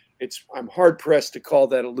year. I'm hard pressed to call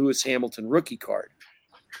that a Lewis Hamilton rookie card.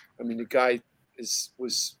 I mean, the guy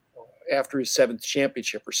was after his 7th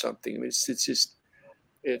championship or something. I mean,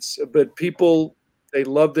 but people, they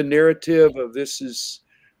love the narrative of this is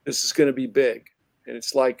going to be big. And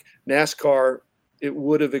it's like NASCAR, it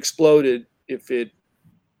would have exploded if it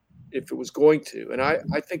was going to. And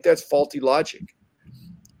I think that's faulty logic.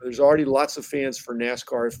 There's already lots of fans for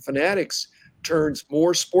NASCAR. If Fanatics turns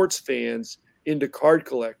more sports fans into card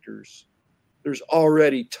collectors, there's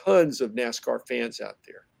already tons of NASCAR fans out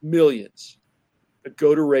there, millions, that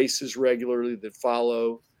go to races regularly, that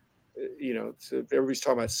follow. So everybody's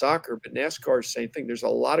talking about soccer, but NASCAR is the same thing. There's a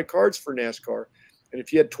lot of cards for NASCAR. And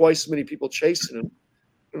if you had twice as many people chasing them,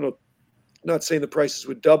 I don't know, not saying the prices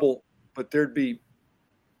would double, but there'd be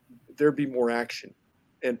more action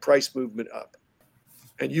and price movement up.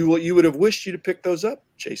 And you would have wished you'd have picked those up,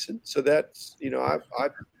 Jason. So that's, I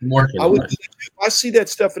would, if I see that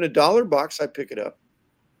stuff in a $1 box, I pick it up.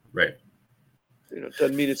 Right. It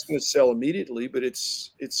doesn't mean it's going to sell immediately, but it's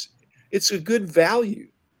a good value.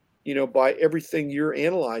 By everything you're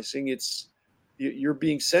analyzing, you're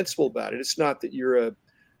being sensible about it. It's not that you're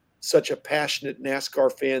such a passionate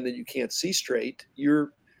NASCAR fan that you can't see straight.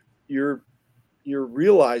 You're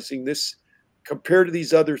realizing this, compared to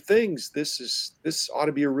these other things, this ought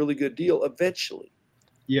to be a really good deal eventually.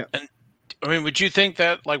 Yeah. And I mean, would you think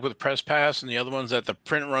that, like with Press Pass and the other ones, that the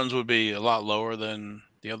print runs would be a lot lower than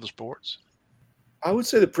the other sports? I would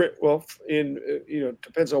say the print,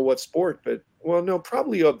 depends on what sport, but no,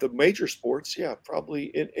 probably of the major sports. Yeah,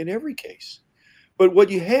 probably in every case. But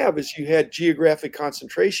what you have is you had geographic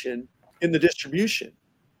concentration in the distribution.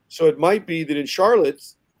 So it might be that in Charlotte,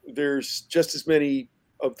 there's just as many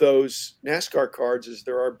of those NASCAR cards as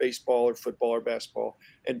there are baseball or football or basketball,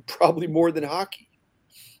 and probably more than hockey.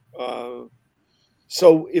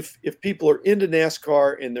 So if people are into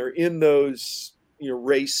NASCAR and they're in those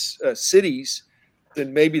race cities,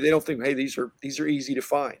 then maybe they don't think, hey, these are easy to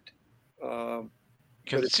find.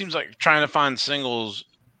 Because it seems like trying to find singles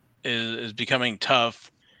is becoming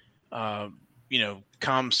tough.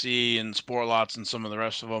 COMC and Sport Lots and some of the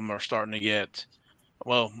rest of them are starting to get,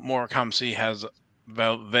 more COMC has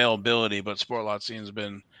availability, but Sport Lots seems to have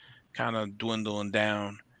been kind of dwindling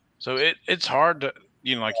down. So it's hard to,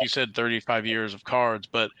 like you said, 35 years of cards,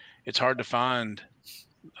 but it's hard to find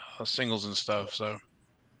singles and stuff. So.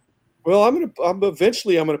 Well, I'm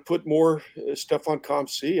eventually gonna put more stuff on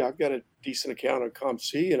COMC. I've got a decent account on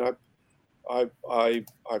COMC, and I've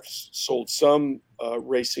sold some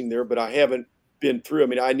racing there, but I haven't been through. I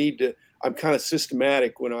mean, I'm kind of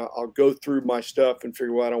systematic when I'll go through my stuff and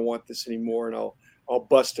figure, well, I don't want this anymore, and I'll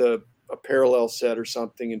bust a parallel set or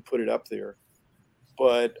something and put it up there.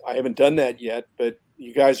 But I haven't done that yet. But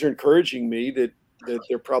you guys are encouraging me that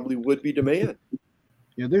there probably would be demand.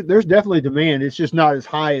 Yeah, there's definitely demand. It's just not as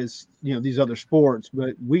high as these other sports,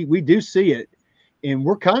 but we do see it, and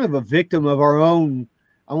we're kind of a victim of our own.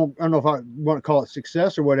 I don't know if I want to call it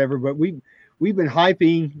success or whatever, but we've been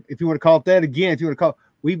hyping, if you want to call it that again. If you want to call,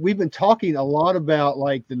 we've been talking a lot about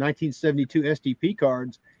like the 1972 STP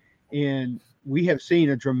cards, and we have seen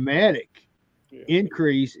a dramatic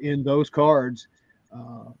increase in those cards.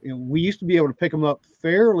 We used to be able to pick them up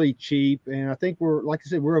fairly cheap, and I think like I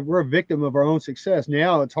said, we're a victim of our own success.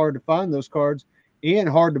 Now it's hard to find those cards and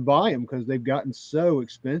hard to buy them because they've gotten so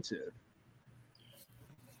expensive.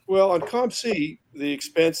 Well, on COMC, the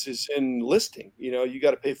expense is in listing. You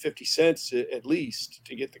got to pay 50 cents at least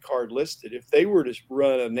to get the card listed. If they were to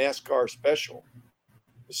run a NASCAR special,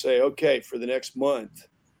 to say, okay, for the next month,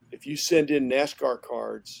 if you send in NASCAR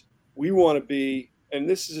cards, we want to be, and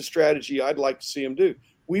this is a strategy I'd like to see them do.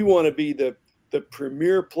 We want to be the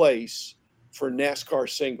premier place for NASCAR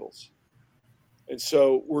singles. And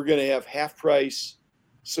so we're going to have half price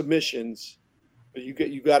submissions. But you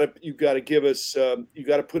got to give us, you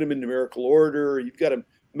got to put them in numerical order. You've got to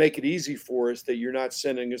make it easy for us that you're not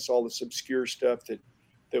sending us all this obscure stuff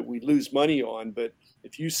that we lose money on. But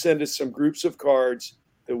if you send us some groups of cards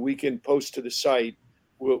that we can post to the site,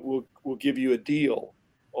 we'll give you a deal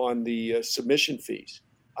on the submission fees.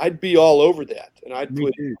 I'd be all over that, and I'd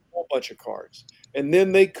put a whole bunch of cards. And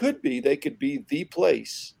then they could be the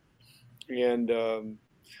place. And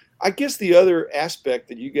I guess the other aspect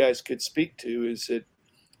that you guys could speak to is that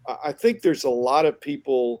I think there's a lot of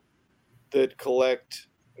people that collect.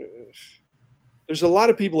 There's a lot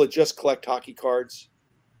of people that just collect hockey cards,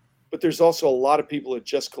 but there's also a lot of people that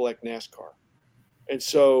just collect NASCAR. And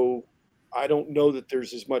so I don't know that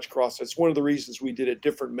there's as much cross. That's one of the reasons we did a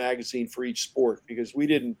different magazine for each sport, because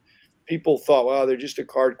people thought, well, they're just a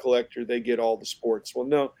card collector, they get all the sports. Well,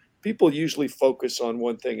 no, people usually focus on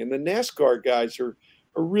one thing. And the NASCAR guys are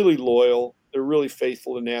really loyal. They're really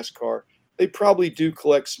faithful to NASCAR. They probably do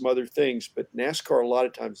collect some other things, but NASCAR, a lot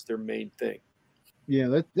of times, is their main thing.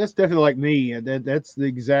 Yeah, that's definitely like me. That's the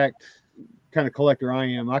exact kind of collector I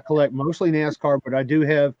am. I collect mostly NASCAR, but I do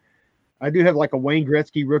have like a Wayne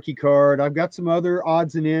Gretzky rookie card. I've got some other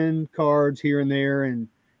odds and end cards here and there, and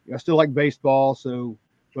I still like baseball. So,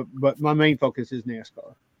 but my main focus is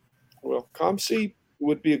NASCAR. Well, COMC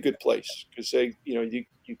would be a good place because you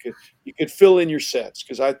could fill in your sets.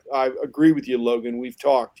 Because I agree with you, Logan. We've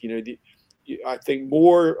talked. I think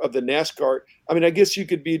more of the NASCAR. I mean, I guess you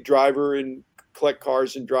could be a driver and collect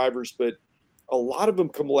cars and drivers, but a lot of them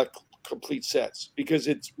collect complete sets because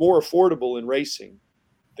it's more affordable in racing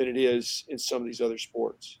than it is in some of these other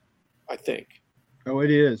sports, I think. Oh, it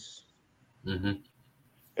is. Mm-hmm.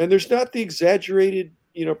 And there's not the exaggerated,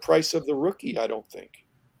 price of the rookie, I don't think.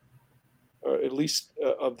 At least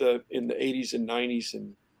in the 80s and 90s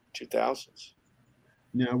and 2000s.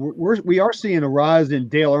 Now we are seeing a rise in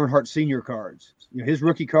Dale Earnhardt Sr. cards. His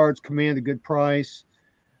rookie cards command a good price.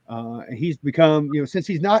 He's become, since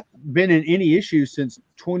he's not been in any issues since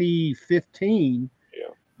 2015.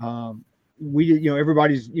 Yeah.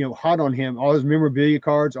 Everybody's, hot on him. All his memorabilia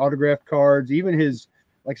cards, autographed cards, even his,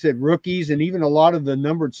 like I said, rookies, and even a lot of the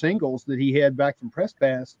numbered singles that he had back from Press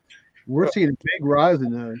Pass. We're seeing a big rise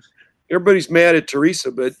in those. Everybody's mad at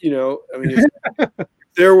Teresa, but I mean,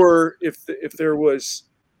 if there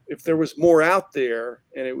was more out there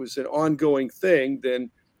and it was an ongoing thing,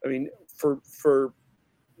 then I mean, for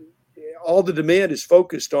all the demand is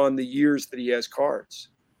focused on the years that he has cards.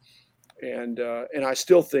 And I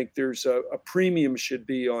still think there's a premium should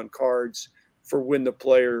be on cards for when the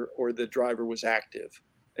player or the driver was active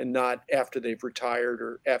and not after they've retired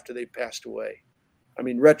or after they've passed away. I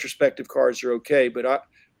mean, retrospective cards are okay, but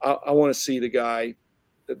I want to see the guy,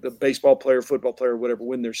 the baseball player, football player, whatever,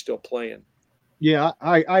 when they're still playing. Yeah,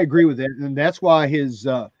 I agree with that. And that's why his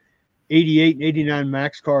 88 and 89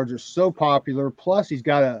 Max cards are so popular. Plus, he's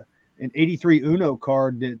got an 83 Uno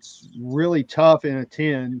card that's really tough in a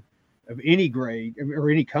 10 of any grade or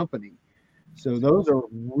any company. So those are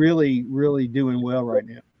really, really doing well right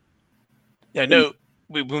now. Yeah, no,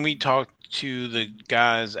 when we talk to the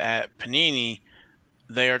guys at Panini,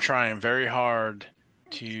 they are trying very hard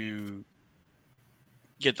to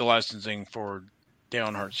get the licensing for Dale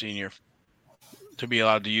Earnhardt Sr. to be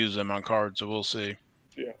allowed to use them on cards. So we'll see.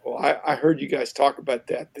 Yeah, well, I heard you guys talk about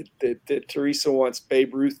that Teresa wants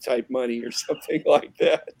Babe Ruth type money or something like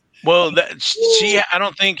that. Well, I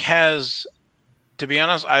don't think has, to be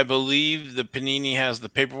honest, I believe the Panini has the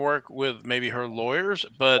paperwork with maybe her lawyers,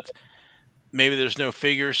 but maybe there's no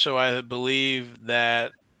figures. So I believe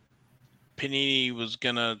that Panini was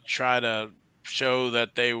going to try to show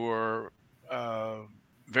that they were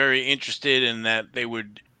very interested in that they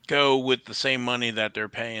would go with the same money that they're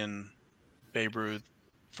paying Babe Ruth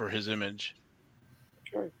for his image.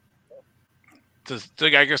 Okay.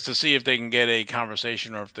 I guess to see if they can get a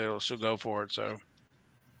conversation or if they'll still go for it. So,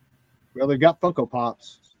 well, they got Funko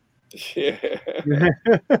Pops. Yeah.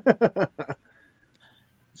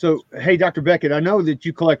 So, hey, Dr. Beckett, I know that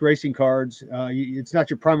you collect racing cards. It's not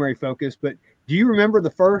your primary focus, but do you remember the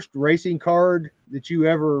first racing card that you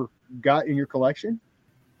ever got in your collection?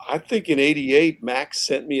 I think in '88, Max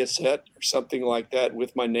sent me a set or something like that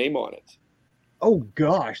with my name on it. Oh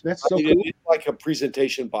gosh, that's so cool! It's like a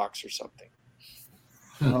presentation box or something.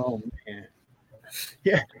 Oh man,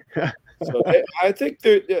 yeah. So I think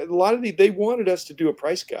a lot of they wanted us to do a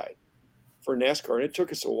price guide for NASCAR, and it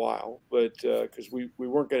took us a while, but because we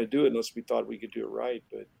weren't going to do it unless we thought we could do it right.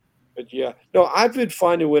 But yeah, no, I've been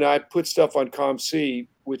finding when I put stuff on COMC,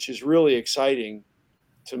 which is really exciting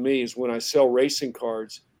to me, is when I sell racing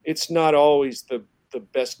cards. it's not always the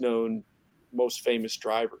best known, most famous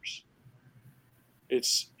drivers.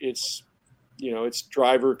 It's it's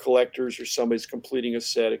driver collectors, or somebody's completing a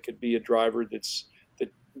set. It could be a driver that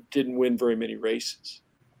didn't win very many races.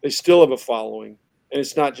 They still have a following, and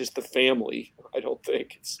it's not just the family. I don't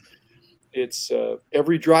think it's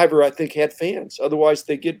every driver, I think, had fans. Otherwise,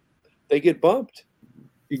 they get bumped.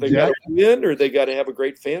 Exactly. They got to win, or they got to have a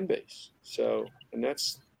great fan base. The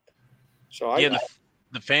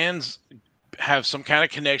fans have some kind of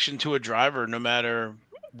connection to a driver, no matter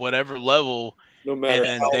whatever level. No matter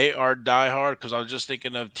and they are diehard, because I was just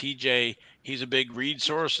thinking of TJ. He's a big Reed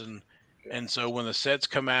Sorensen, and so when the sets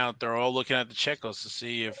come out, they're all looking at the checklist to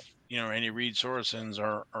see if any Reed Sorensens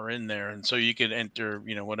are in there, and so you can enter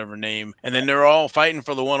whatever name, and then they're all fighting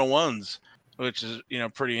for the 101s, which is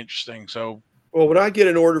pretty interesting. So, well, when I get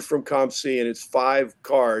an order from COMC and it's 5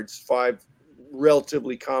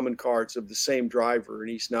 relatively common cards of the same driver, and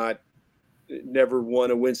he's never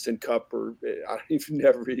won a Winston Cup, or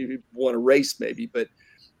never even won a race maybe, but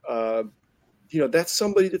that's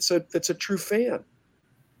somebody that's a true fan.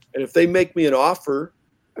 And if they make me an offer,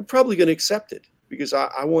 I'm probably going to accept it, because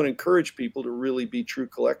I want to encourage people to really be true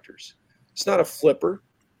collectors. It's not a flipper.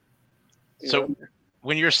 So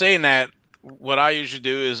when you're saying that, what I usually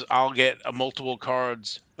do is I'll get multiple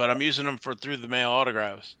cards, but I'm using them for through the mail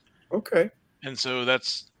autographs. Okay. And so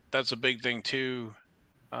that's a big thing too.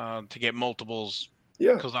 To get multiples,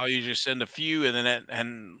 because I'll usually send a few, and then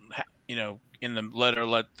in the letter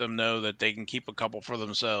let them know that they can keep a couple for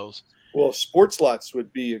themselves. Well, sports lots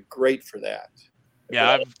would be great for that.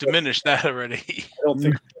 Yeah, I've diminished that already. I don't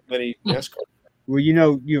think many NASCAR. Well,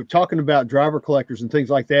 you're talking about driver collectors and things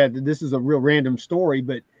like that. This is a real random story,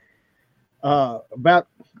 but I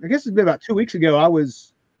guess it's been about 2 weeks ago, I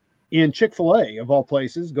was in Chick-fil-A, of all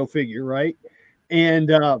places. Go figure, right?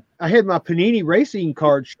 And I had my Panini Racing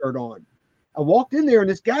card shirt on. I walked in there, and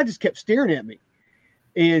this guy just kept staring at me.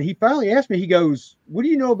 And he finally asked me, he goes, "What do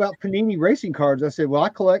you know about Panini Racing cards?" I said, "Well, I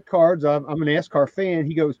collect cards. I'm an NASCAR fan."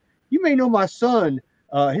 He goes, "You may know my son.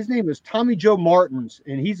 His name is Tommy Joe Martins,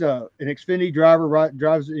 and he's an Xfinity driver,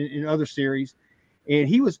 drives in other series. And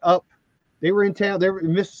he was up. They were in town. They were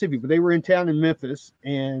in Mississippi, but they were in town in Memphis,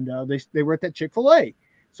 and they were at that Chick-fil-A.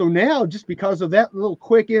 So now, just because of that little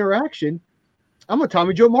quick interaction, I'm a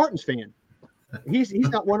Tommy Joe Martins fan. He's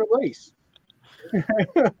not won a race."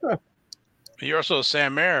 You're also a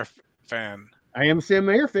Sam Mayer fan. I am a Sam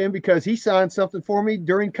Mayer fan because he signed something for me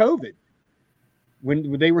during COVID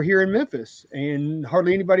when they were here in Memphis, and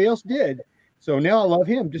hardly anybody else did. So now I love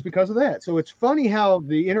him just because of that. So it's funny how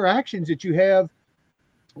the interactions that you have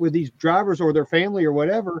with these drivers or their family or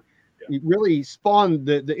whatever really spawn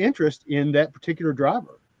the interest in that particular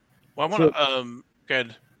driver. Well, I want to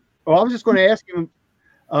good. Well, I was just going to ask him,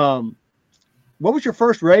 what was your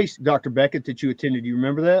first race, Dr. Beckett, that you attended? Do you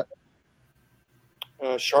remember that?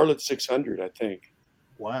 Charlotte 600, I think.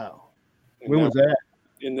 Wow. When was that?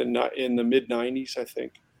 In the mid 90s, I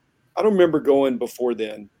think. I don't remember going before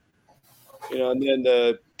then. And then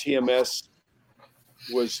the TMS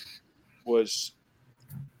was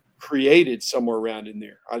created somewhere around in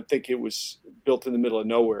there. I think it was built in the middle of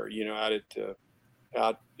nowhere,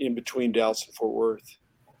 out in between Dallas and Fort Worth.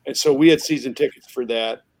 And so we had season tickets for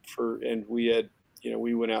that and we had,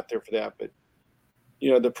 we went out there for that. But,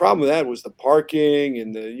 the problem with that was the parking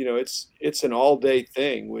and it's an all day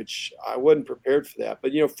thing, which I wasn't prepared for that.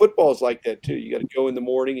 But, football is like that too. You got to go in the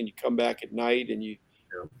morning and you come back at night, and you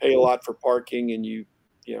pay a lot for parking, and you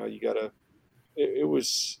got to, it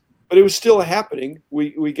was still happening.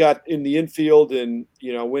 We got in the infield, and,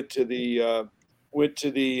 went to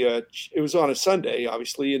the, it was on a Sunday,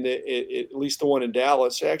 obviously, and at least the one in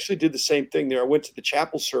Dallas. I actually did the same thing there. I went to the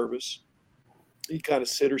chapel service. You kind of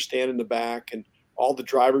sit or stand in the back, and all the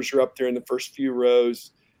drivers are up there in the first few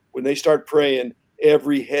rows. When they start praying,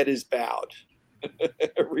 every head is bowed.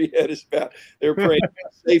 Every head is bowed. They're praying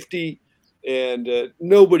for safety, and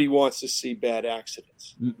nobody wants to see bad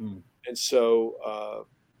accidents. Mm-mm. And so,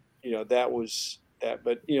 that was that.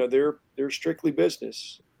 But they're strictly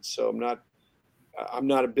business. So I'm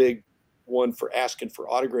not a big one for asking for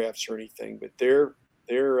autographs or anything, but they're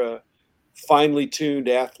finely tuned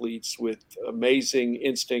athletes with amazing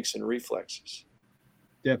instincts and reflexes.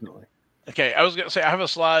 Definitely. Okay, I was going to say I have a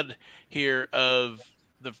slide here of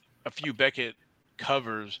a few Beckett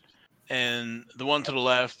covers, and the one to the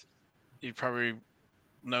left, you probably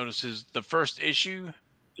notice, is the first issue.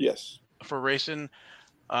 Yes. For racing.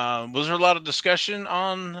 Was there a lot of discussion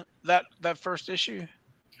on that first issue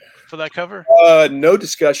for that cover? No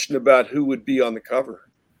discussion about who would be on the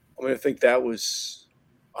cover. I mean, I think that was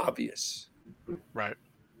obvious. Right.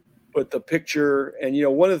 but the picture, and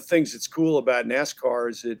one of the things that's cool about NASCAR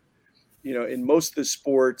is that in most of the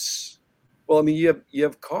sports, well, I mean, you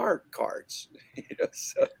have car cards.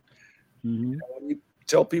 So when you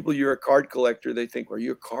tell people you're a card collector, they think, "Are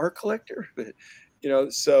you a car collector?" But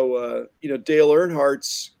so Dale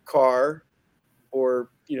Earnhardt's car,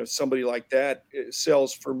 or somebody like that, it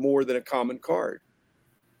sells for more than a common card.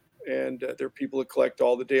 And there are people that collect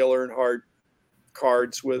all the Dale Earnhardt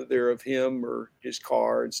cards, whether they're of him or his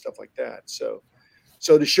car and stuff like that. So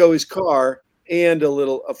to show his car and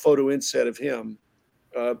a photo inset of him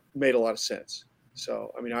made a lot of sense.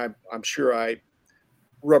 So I mean, I'm sure I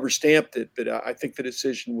rubber stamped it, but I think the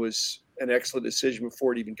decision was an excellent decision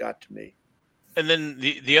before it even got to me. And then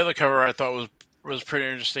the other cover I thought was pretty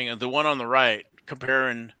interesting. The one on the right,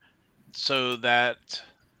 comparing that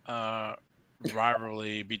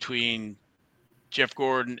rivalry between Jeff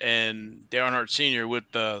Gordon and Dale Earnhardt Sr. with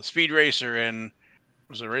the Speed Racer and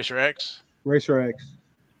was it Racer X? Racer X.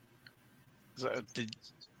 Do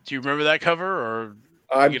you remember that cover, or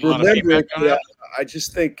I remember it? I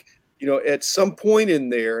just think at some point in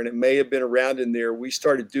there, and it may have been around in there, we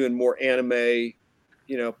started doing more anime,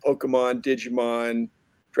 Pokemon, Digimon,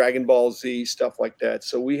 Dragon Ball Z, stuff like that.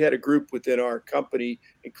 So we had a group within our company,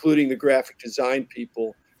 including the graphic design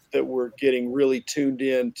people, that were getting really tuned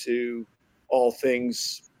in to all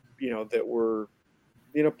things, that were,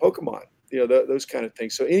 Pokemon, those kind of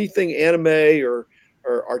things. So anything anime or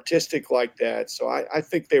artistic like that. So I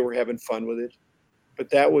think they were having fun with it. But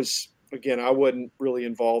that was, again, I wasn't really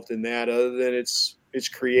involved in that, other than it's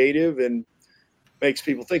creative and makes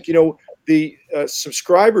people think. The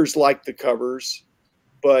subscribers like the covers,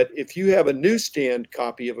 but if you have a newsstand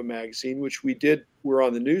copy of a magazine, which we're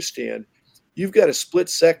on the newsstand, you've got a split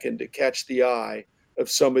second to catch the eye of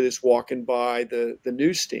somebody that's walking by the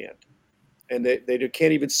newsstand, and they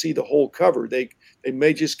can't even see the whole cover. They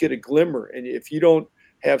may just get a glimmer, and if you don't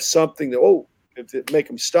have something that make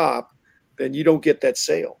them stop, then you don't get that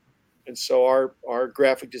sale. And so our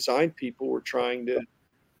graphic design people were trying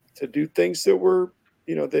to do things that were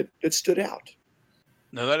that stood out.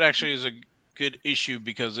 No, that actually is a good issue,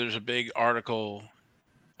 because there's a big article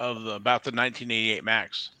about the 1988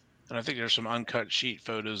 Max, and I think there's some uncut sheet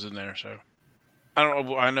photos in there. So I don't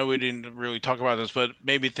know. I know we didn't really talk about this, but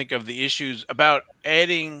maybe think of the issues about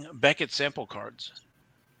adding Beckett sample cards,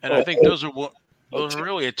 and I think those are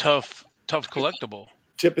really a tough collectible.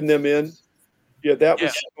 Tipping them in, that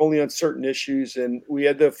was only on certain issues, and we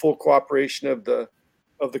had the full cooperation of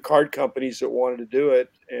the card companies that wanted to do it,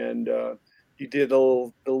 and you did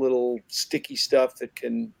the little sticky stuff that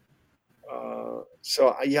can.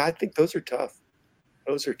 I think those are tough.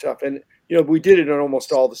 Those are tough, and we did it on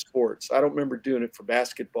almost all the sports. I don't remember doing it for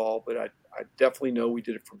basketball, but I definitely know we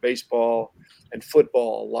did it for baseball and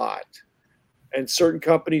football a lot. And certain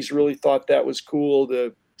companies really thought that was cool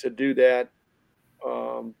to do that,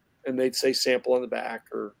 and they'd say sample on the back,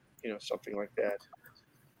 or something like that.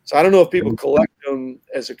 So I don't know if people collect them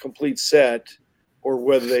as a complete set, or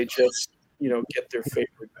whether they just get their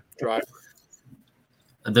favorite driver.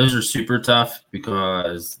 Those are super tough,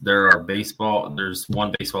 because there's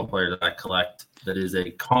one baseball player that I collect that is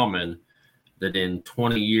a common that in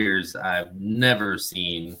 20 years I've never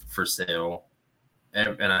seen for sale.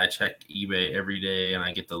 And I check eBay every day, and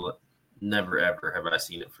I get never ever have I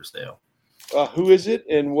seen it for sale. Who is it,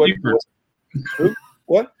 and what? Who?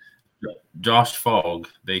 What? Josh Fogg,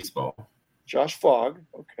 baseball. Josh Fogg,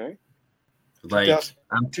 okay. Like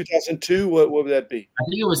 2002, what would that be? I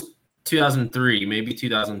think it was 2003, maybe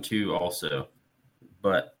 2002 also.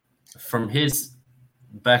 But from his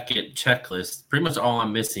Beckett checklist, pretty much all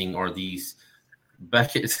I'm missing are these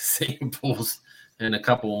Beckett samples and a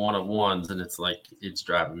couple one-of-ones, and it's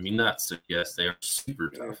driving me nuts. So yes, they are super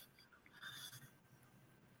tough.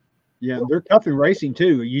 Yeah, they're tough in racing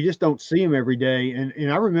too. You just don't see them every day.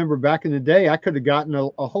 And I remember back in the day, I could have gotten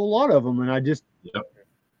a whole lot of them, and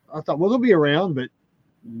I thought, well, they'll be around, but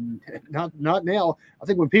not now. I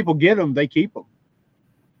think when people get them, they keep them.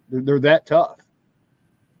 They're that tough.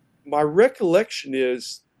 My recollection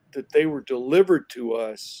is that they were delivered to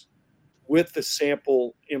us with the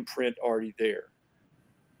sample imprint already there.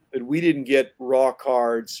 That we didn't get raw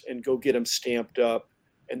cards and go get them stamped up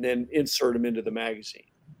and then insert them into the magazine.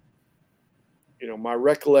 My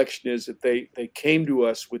recollection is that they came to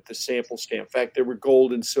us with the sample stamp. In fact, there were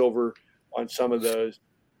gold and silver on some of those,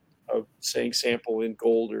 saying sample in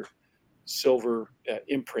gold or silver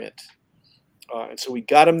imprint. And so we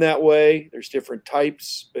got them that way. There's different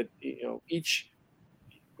types, but each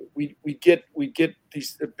we get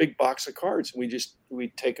these big box of cards, and we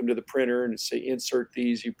take them to the printer and say, insert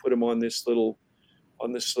these. You put them on this little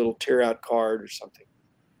tear out card or something.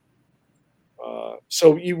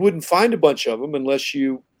 So you wouldn't find a bunch of them unless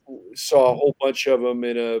you saw a whole bunch of them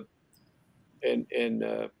and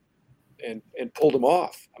pulled them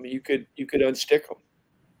off. I mean, you could unstick them,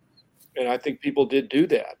 and I think people did do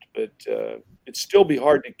that. But it'd still be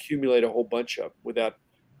hard to accumulate a whole bunch of them without,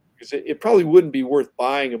 because it probably wouldn't be worth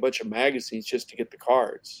buying a bunch of magazines just to get the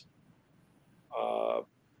cards.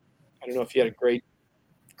 I don't know if you had a great,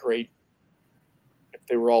 if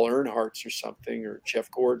they were all Earnhardts or something, or Jeff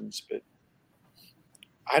Gordon's, but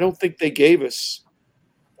I don't think they gave us.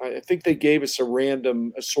 I think they gave us a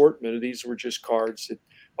random assortment of these. Were just cards that,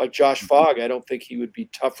 like Josh Fogg, I don't think he would be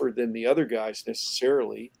tougher than the other guys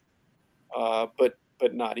necessarily, but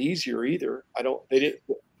not easier either. They didn't.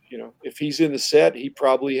 You know, if he's in the set, he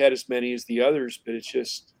probably had as many as the others, but it's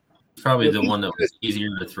just probably the one that was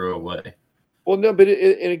easier to throw away. Well, no, but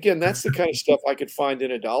and again, that's the kind of stuff I could find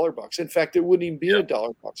in a dollar box. In fact, it wouldn't even be in a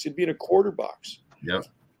dollar box; it'd be in a quarter box. Yep.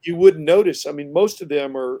 You wouldn't notice. I mean, most of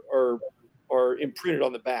them are imprinted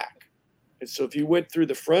on the back, and so if you went through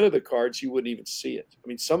the front of the cards, you wouldn't even see it. I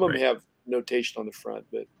mean, some of them have notation on the front,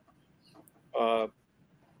 but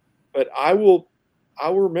I will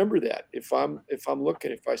remember that if I'm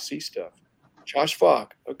looking, if I see stuff. Josh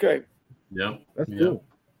Fogg, okay, yeah, That's cool.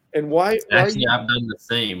 And why? Actually, I've done the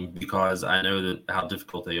same because I know that how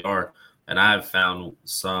difficult they are, and I've found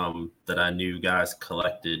some that I knew guys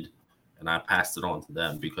collected, and I passed it on to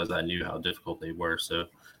them because I knew how difficult they were. So,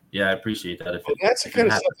 yeah, I appreciate that. That's the kind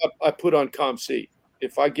of stuff I put on ComC.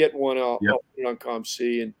 If I get one, I'll put it on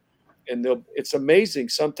ComC, and it's amazing.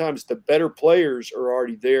 Sometimes the better players are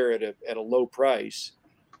already there at a low price,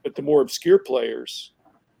 but the more obscure players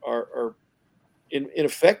are in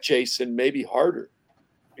effect, Jason, maybe harder,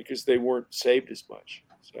 because they weren't saved as much.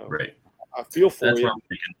 So I feel for you.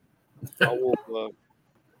 I will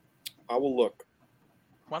look.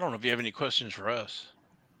 Well, I don't know if you have any questions for us.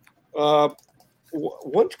 I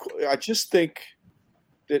just think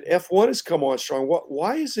that F1 has come on strong.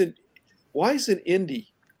 Why isn't Indy?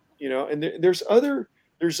 You know, and there's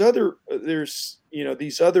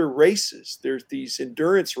these other races. There's these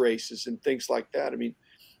endurance races and things like that. I mean,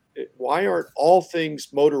 why aren't all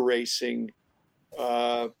things motor racing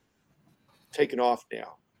taken off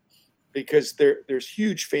now? Because there's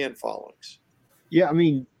huge fan followings. Yeah, I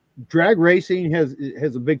mean, drag racing has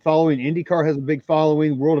a big following. IndyCar has a big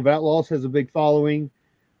following. World of Outlaws has a big following.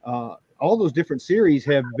 All those different series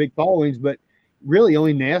have big followings, but really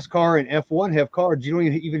only NASCAR and F1 have cards. You don't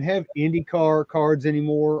even have IndyCar cards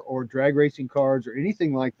anymore, or drag racing cards, or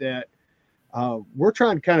anything like that. We're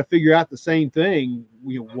trying to kind of figure out the same thing.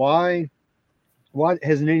 You know, why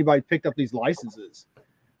hasn't anybody picked up these licenses?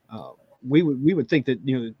 We would think that,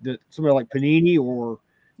 you know, that somebody like Panini or,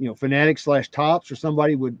 you know, Fanatics / Topps or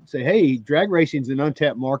somebody would say, hey, drag racing's an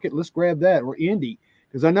untapped market. Let's grab that. Or Indy,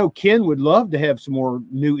 because I know Ken would love to have some more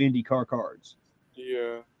new IndyCar cards.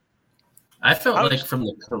 Yeah. I felt like from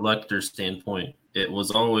the collector standpoint, it was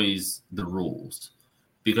always the rules,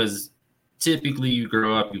 because typically you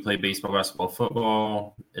grow up, you play baseball, basketball,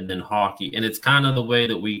 football, and then hockey. And it's kind of the way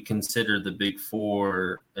that we consider the big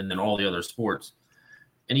four and then all the other sports.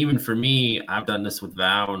 And even for me, I've done this with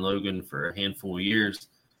Val and Logan for a handful of years,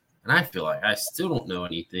 and I feel like I still don't know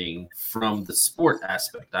anything from the sport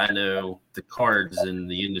aspect. I know the cards in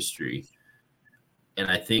the industry, and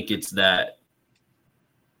I think it's that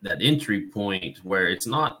entry point where it's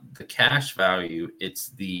not the cash value, it's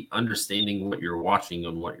the understanding what you're watching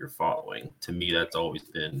and what you're following. To me, that's always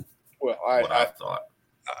been what I've thought.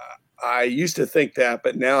 I used to think that,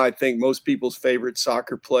 but now I think most people's favorite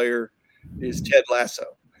soccer player is Ted Lasso.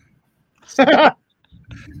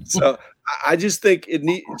 So I just think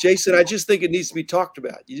Jason, I just think it needs to be talked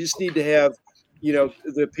about. You just need to have, you know,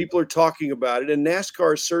 the people are talking about it, and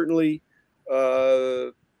NASCAR is certainly,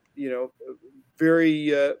 you know,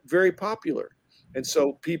 very, very popular. And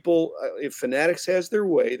so people, if Fanatics has their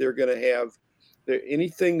way, they're going to have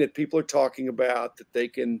anything that people are talking about that they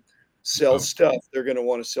can sell stuff. They're going to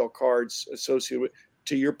want to sell cards associated with.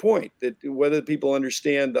 To your point, that whether people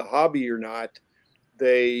understand the hobby or not,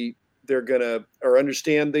 they're going to, or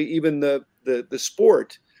understand even the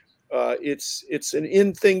sport. It's an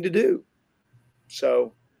in thing to do.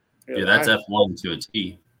 So, you know, that's F1 to a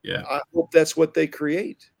T. Yeah, I hope that's what they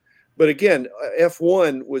create. But again,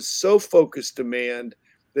 F1 was so focused demand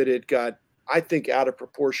that it got, I think, out of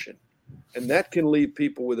proportion, and that can leave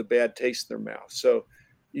people with a bad taste in their mouth. So,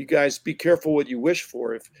 you guys be careful what you wish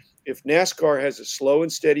for. If NASCAR has a slow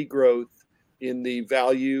and steady growth in the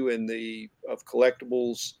value and of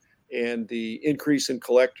collectibles and the increase in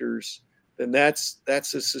collectors, then that's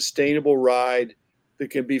a sustainable ride that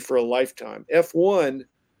can be for a lifetime. F1,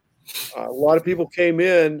 a lot of people came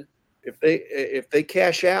in if they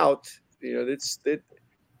cash out, that's that.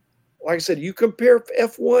 Like I said, you compare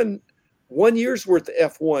F1 1 year's worth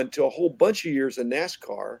of F1 to a whole bunch of years of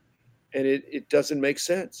NASCAR, and it doesn't make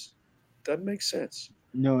sense. Doesn't make sense.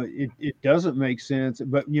 No, it doesn't make sense.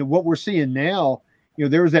 But what we're seeing now,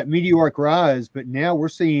 there was that meteoric rise, but now we're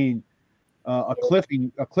seeing a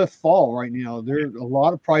cliff fall right now. There a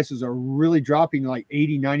lot of prices are really dropping like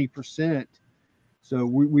 80-90%. So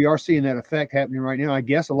we are seeing that effect happening right now. I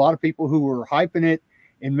guess a lot of people who were hyping it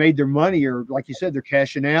and made their money, or like you said, they're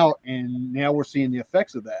cashing out, and now we're seeing the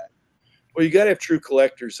effects of that. Well, you got to have true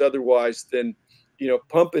collectors. Otherwise, then,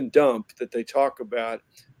 pump and dump that they talk about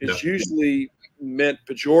is usually meant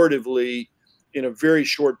pejoratively in a very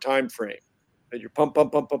short time frame. That you pump,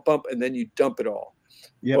 and then you dump it all.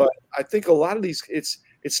 Yep. But I think a lot of these,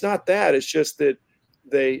 it's not that. It's just that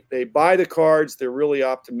they buy the cards. They're really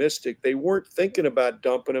optimistic. They weren't thinking about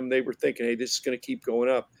dumping them. They were thinking, hey, this is going to keep going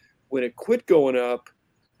up. When it quit going up,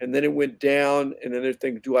 and then it went down, and then they're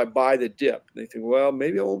thinking, do I buy the dip? And they think, well,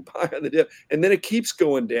 maybe I won't buy the dip. And then it keeps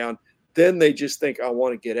going down. Then they just think, I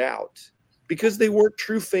want to get out, because they weren't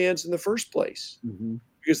true fans in the first place. Mm-hmm.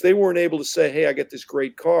 Because they weren't able to say, hey, I got this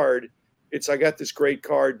great card. I got this great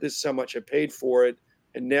card. This is how much I paid for it.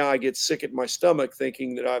 And now I get sick at my stomach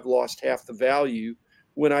thinking that I've lost half the value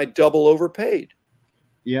when I double overpaid.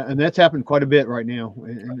 Yeah, and that's happened quite a bit right now.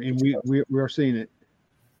 And we are seeing it.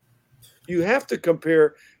 You have to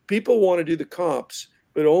compare. People want to do the comps,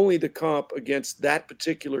 but only the comp against that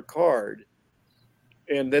particular card.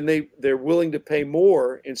 And then they're willing to pay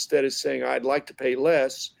more instead of saying, I'd like to pay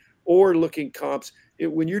less, or looking comps.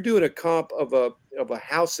 When you're doing a comp of a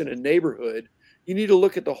house in a neighborhood, you need to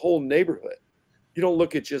look at the whole neighborhood. You don't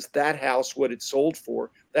look at just that house, what it sold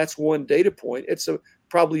for. That's one data point. It's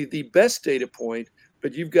probably the best data point,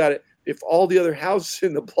 but you've got it. If all the other houses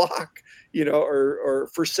in the block, are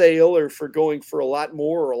for sale or for going for a lot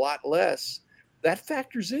more or a lot less, that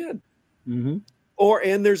factors in. Mm-hmm.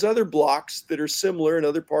 And there's other blocks that are similar in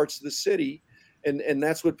other parts of the city. And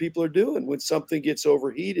that's what people are doing. When something gets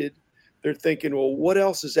overheated, they're thinking, well, what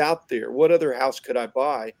else is out there? What other house could I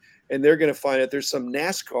buy? And they're going to find out there's some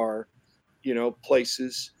NASCAR,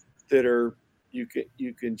 places that are, you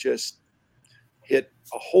can just hit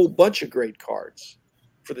a whole bunch of great cards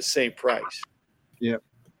for the same price. Yeah.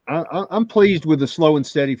 I'm pleased with the slow and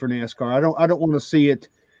steady for NASCAR. I don't want to see it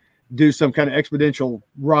do some kind of exponential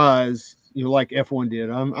rise, like F1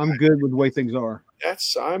 did. I'm good with the way things are.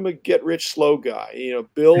 I'm a get rich slow guy.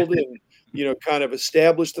 Build and kind of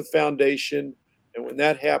establish the foundation, and when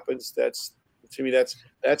that happens, that's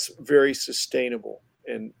very sustainable.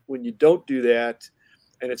 And when you don't do that,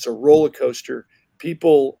 and it's a roller coaster,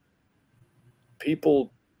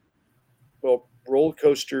 roller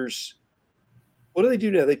coasters. What do they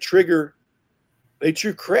do now? They trigger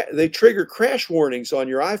crash warnings on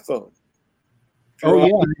your iPhone. Oh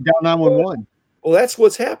yeah, down 911. Well, that's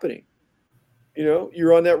what's happening.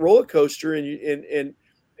 You're on that roller coaster, and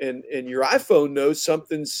your iPhone knows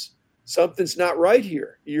something's not right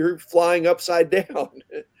here. You're flying upside down.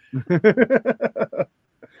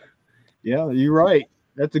 Yeah, you're right.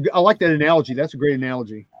 I like that analogy. That's a great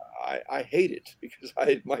analogy. I hate it because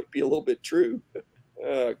it might be a little bit true.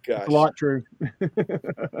 Oh gosh, it's a lot true.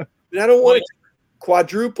 And I don't want it to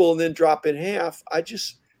quadruple and then drop in half. I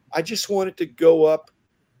just want it to go up,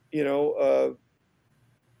 a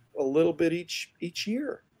little bit each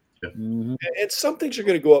year. Mm-hmm. And some things are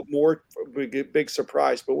going to go up more, big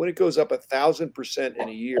surprise. But when it goes up 1,000% in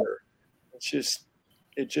a year,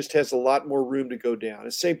 it just has a lot more room to go down.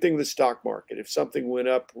 The same thing with the stock market. If something went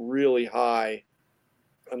up really high,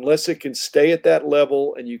 unless it can stay at that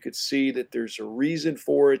level and you could see that there's a reason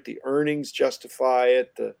for it, the earnings justify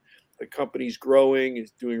it, the company's growing,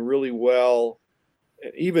 is doing really well,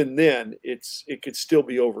 and even then it could still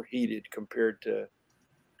be overheated compared to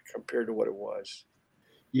what it was.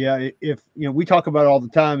 Yeah, if we talk about it all the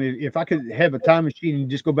time. If I could have a time machine and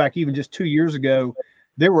just go back even just 2 years ago,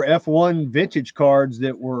 there were F1 vintage cards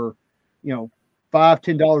that were,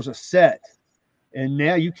 $5-10 a set. And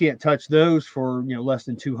now you can't touch those for, less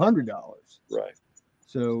than $200. Right.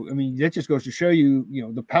 So, that just goes to show you,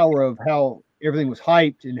 the power of how everything was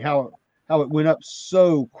hyped and how it went up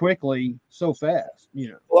so quickly, so fast,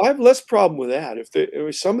 Well, I have less problem with that. If there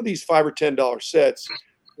was some of these $5 or $10 sets,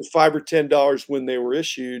 was $5 or $10 when they were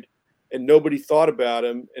issued, and nobody thought about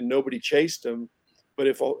them and nobody chased them. But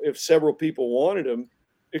if several people wanted them,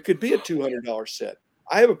 it could be a $200 set.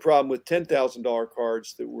 I have a problem with $10,000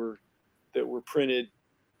 cards that were printed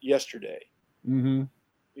yesterday. Mm-hmm.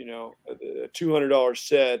 A $200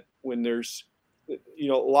 set when there's a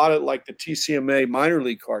lot of like the TCMA minor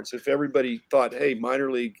league cards. If everybody thought, hey,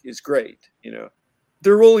 minor league is great,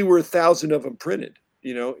 there only were 1,000 of them printed,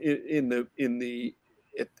 at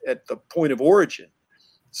the point of origin.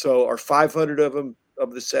 So are 500 of them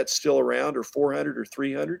of the sets still around, or 400 or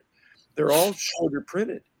 300? They're all shorter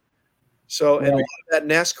printed. So, and a lot of that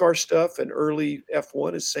NASCAR stuff and early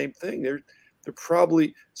F1 is the same thing. They're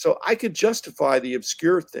probably, so I could justify the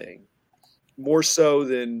obscure thing more so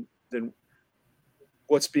than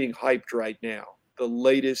what's being hyped right now. The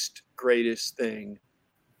latest, greatest thing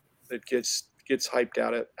that gets hyped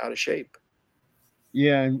out of shape.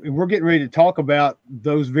 Yeah, and we're getting ready to talk about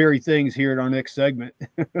those very things here in our next segment.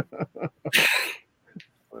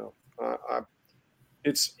 Well,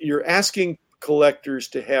 you're asking collectors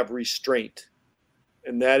to have restraint,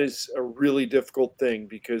 and that is a really difficult thing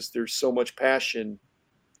because there's so much passion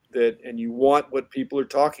and you want what people are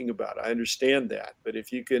talking about. I understand that, but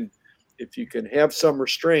if you can have some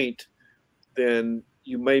restraint, then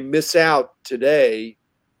you may miss out today.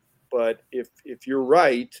 But if you're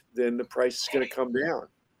right, then the price is going to come down.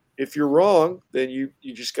 If you're wrong, then you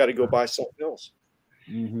just got to go buy something else.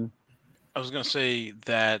 Mm-hmm. I was going to say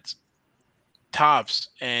that Topps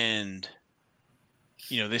and,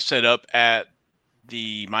 they set up at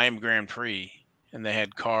the Miami Grand Prix and they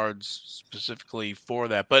had cards specifically for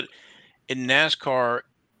that. But in NASCAR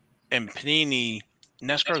and Panini,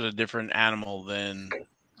 NASCAR is a different animal than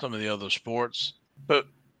some of the other sports. But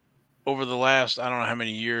over the last, I don't know how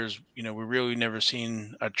many years, we really never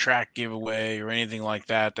seen a track giveaway or anything like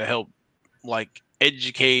that to help like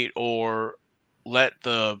educate or let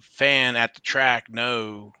the fan at the track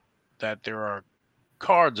know that there are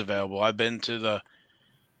cards available. I've been to the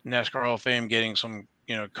NASCAR Hall of Fame getting some,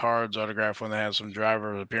 cards autographed when they had some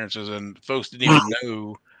driver appearances, and folks didn't even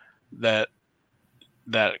know that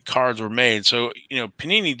cards were made. So,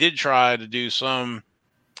 Panini did try to do some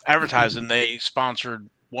advertising. They sponsored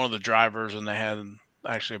one of the drivers, and they had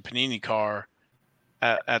actually a Panini car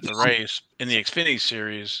at the race in the Xfinity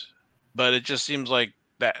series. But it just seems like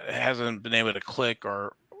that hasn't been able to click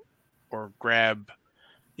or grab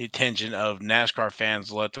the attention of NASCAR fans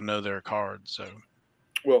to let them know their cards. So,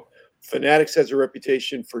 well, Fanatics has a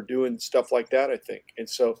reputation for doing stuff like that, I think, and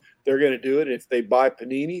so they're going to do it. If they buy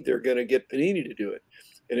Panini, they're going to get Panini to do it.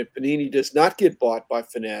 And if Panini does not get bought by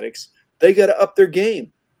Fanatics, they got to up their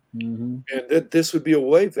game. Mm-hmm. And this would be a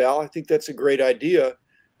way, Val. I think that's a great idea.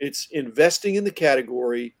 It's investing in the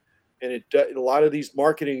category, and a lot of these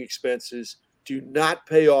marketing expenses do not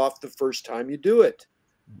pay off the first time you do it.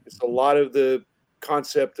 It's a lot of the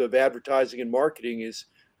concept of advertising and marketing is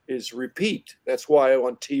repeat. That's why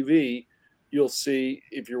on TV, you'll see,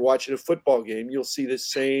 if you're watching a football game, you'll see the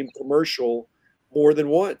same commercial more than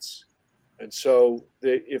once. And so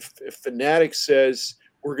if Fanatics says,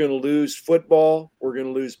 we're going to lose football, we're going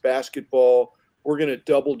to lose basketball, we're going to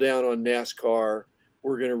double down on NASCAR,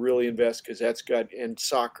 we're going to really invest because and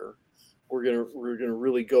soccer, we're going to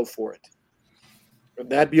really go for it. And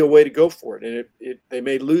that'd be a way to go for it. And they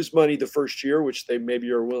may lose money the first year, which they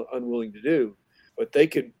maybe are unwilling to do, but they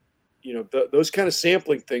could, those kind of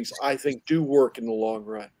sampling things, I think, do work in the long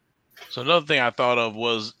run. So another thing I thought of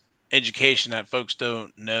was education, that folks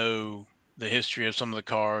don't know the history of some of the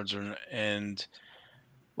cards, and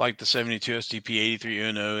like the 72 STP 83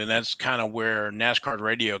 Uno, and that's kind of where NASCAR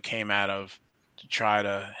Radio came out of, to try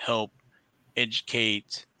to help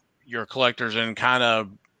educate your collectors and kind of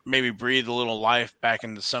maybe breathe a little life back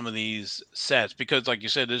into some of these sets, because like you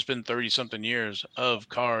said, there's been 30 something years of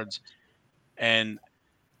cards, and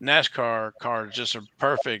NASCAR cards just are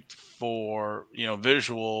perfect for,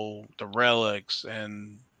 visual, the relics,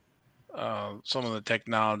 and some of the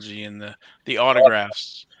technology and the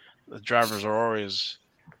autographs. The drivers are always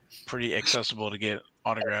pretty accessible to get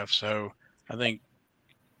autographs. So I think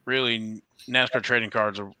really NASCAR trading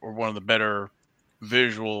cards are one of the better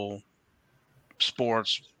visual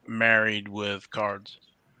sports married with cards.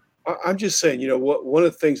 I'm just saying, one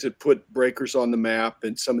of the things that put breakers on the map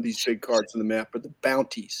and some of these big cards on the map are the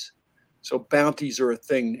bounties. So bounties are a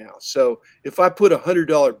thing now. So if I put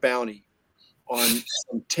 $100 bounty on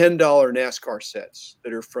some $10 NASCAR sets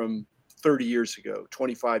that are from 30 years ago,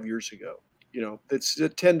 25 years ago, that's a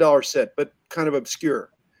 $10 set, but kind of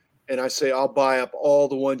obscure. And I say, I'll buy up all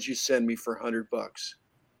the ones you send me for $100.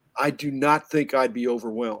 I do not think I'd be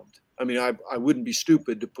overwhelmed. I mean, I wouldn't be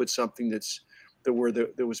stupid to put something that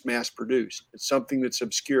was mass produced. It's something that's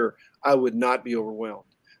obscure. I would not be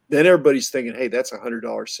overwhelmed. Then everybody's thinking, hey, that's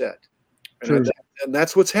 $100 set. And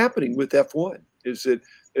that's what's happening with F1, is that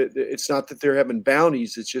it's not that they're having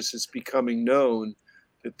bounties. It's just, it's becoming known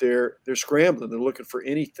that they're scrambling. They're looking for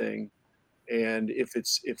anything. And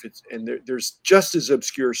there's just as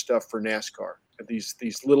obscure stuff for NASCAR.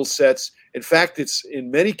 These little sets. In fact, it's in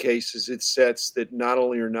many cases it's sets that not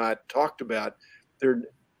only are not talked about,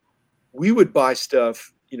 we would buy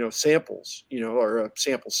stuff, samples, or a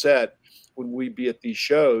sample set when we'd be at these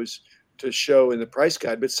shows to show in the price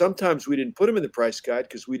guide. But sometimes we didn't put them in the price guide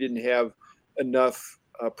because we didn't have enough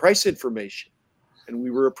price information, and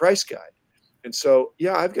we were a price guide. And so,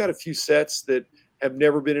 yeah, I've got a few sets that have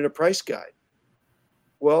never been in a price guide.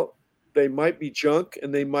 Well, they might be junk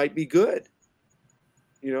and they might be good.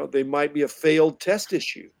 They might be a failed test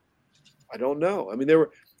issue. I don't know. I mean, it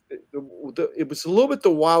was a little bit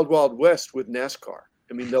the wild, wild west with NASCAR.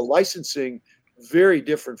 I mean, the licensing, very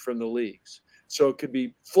different from the leagues. So it could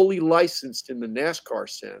be fully licensed in the NASCAR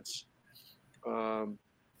sense and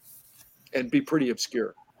be pretty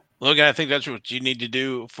obscure. Logan, I think that's what you need to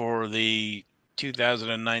do for the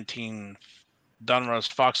 2019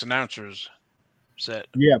 Donruss Fox announcers set.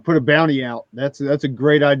 Yeah, put a bounty out. That's a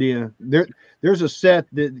great idea. There's a set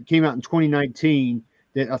that came out in 2019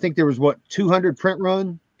 that I think there was 200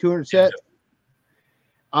 sets.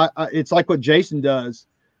 It's like what Jason does.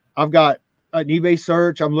 I've got an eBay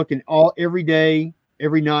search. I'm looking every day,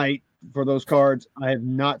 every night for those cards. I have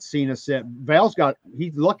not seen a set.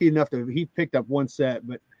 He's lucky enough he picked up one set,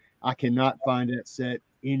 but I cannot find that set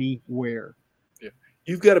anywhere. Yeah,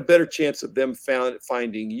 you've got a better chance of them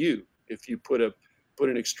finding you if you put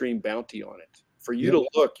an extreme bounty on it. For you to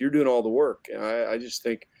look, you're doing all the work. And I just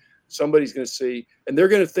think somebody's going to see, and they're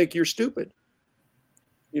going to think you're stupid,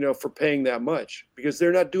 for paying that much, because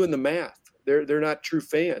they're not doing the math. They're not true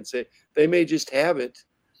fans. They may just have it,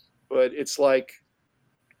 but it's like,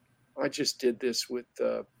 I just did this with,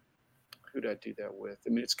 who did I do that with? I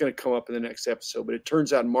mean, it's going to come up in the next episode, but it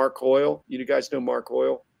turns out Mark Hoyle, you guys know Mark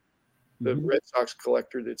Hoyle, the Red Sox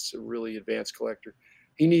collector that's a really advanced collector.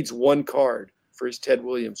 He needs one card for his Ted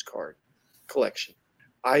Williams card collection.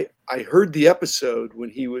 I heard the episode when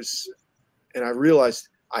he was, and I realized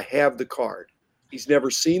I have the card. He's never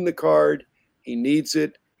seen the card. He needs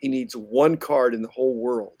it. He needs one card in the whole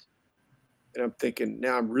world. And I'm thinking,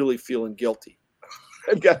 now I'm really feeling guilty.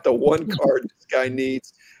 I've got the one card this guy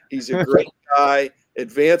needs. He's a great guy,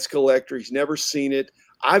 advanced collector. He's never seen it.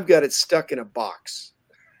 I've got it stuck in a box.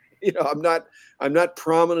 I'm not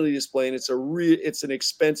prominently displaying. It's an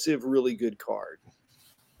expensive, really good card.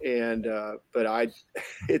 And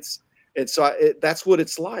that's what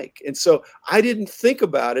it's like. And so I didn't think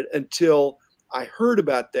about it until I heard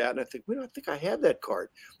about that. And I think, I think I had that card.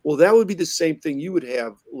 Well, that would be the same thing you would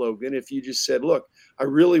have, Logan, if you just said, look, I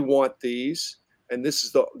really want these. And this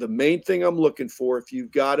is the main thing I'm looking for. If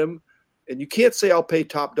you've got them, and you can't say I'll pay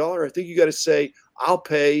top dollar. I think you got to say I'll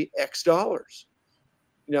pay X dollars.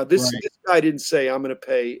 Now this guy didn't say I'm going to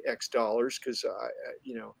pay X dollars because I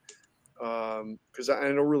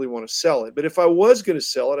don't really want to sell it. But if I was going to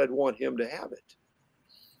sell it, I'd want him to have it.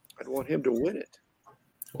 I'd want him to win it.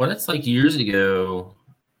 Well, it's like years ago,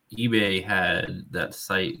 eBay had that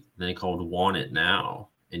site they called Want It Now,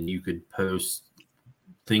 and you could post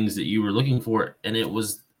things that you were looking for, and it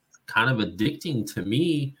was kind of addicting to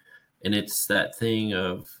me. And it's that thing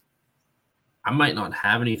of, I might not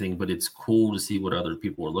have anything, but it's cool to see what other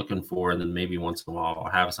people are looking for, and then maybe once in a while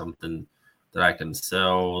I'll have something that I can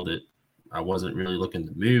sell that I wasn't really looking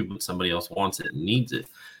to move, but somebody else wants it and needs it.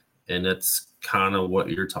 And that's kind of what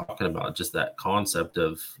you're talking about, just that concept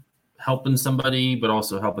of helping somebody, but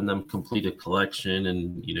also helping them complete a collection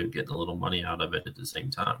and, getting a little money out of it at the same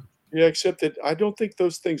time. Yeah, except that I don't think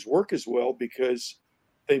those things work as well because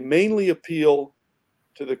they mainly appeal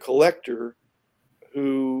to the collector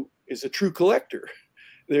who is a true collector.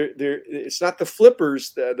 It's not the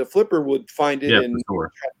flippers. The flipper would find it and try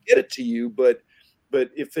to get it to you, but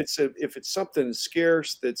if it's something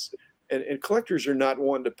scarce and collectors are not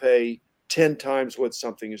wanting to pay 10 times what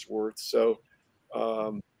something is worth. So,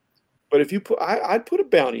 but if you I'd put a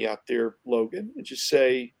bounty out there, Logan, and just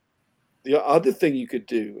say the other thing you could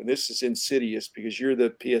do, and this is insidious because you're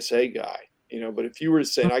the PSA guy, but if you were to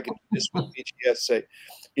say, and I could do this with BGS, say,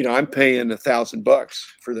 I'm paying $1,000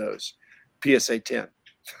 for those PSA 10.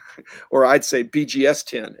 Or I'd say BGS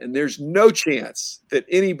 10, and there's no chance that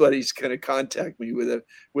anybody's going to contact me with a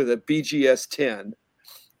BGS 10,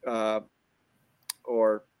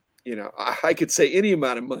 or I could say any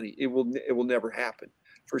amount of money. It will never happen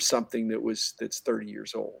for something that's 30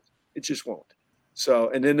 years old. It just won't. So,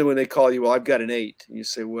 and then when they call you, well, I've got an 8, and you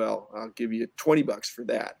say, well, I'll give you $20 for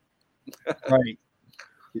that. Right.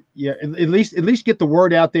 Yeah. At least get the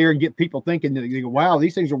word out there and get people thinking that they go, wow,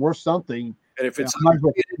 these things are worth something. And if it's might as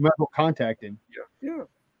well contact him. Yeah.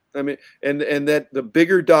 I mean, and that the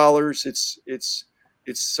bigger dollars, it's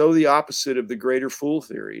It's so the opposite of the greater fool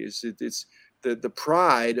theory. It's the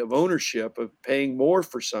pride of ownership, of paying more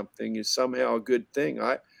for something, is somehow a good thing.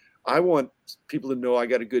 I want people to know I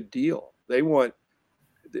got a good deal. They want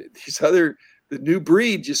the new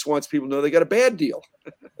breed just wants people to know they got a bad deal.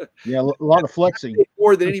 Yeah, a lot of flexing.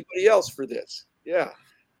 More than anybody else for this. Yeah.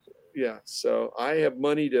 So I have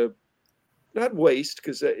money to not waste,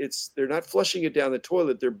 because they're not flushing it down the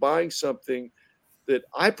toilet. They're buying something that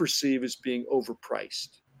I perceive as being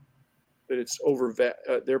overpriced. That it's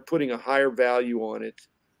they're putting a higher value on it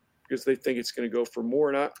because they think it's going to go for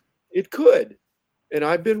more. And it could. And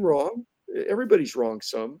I've been wrong. Everybody's wrong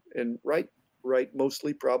some, and right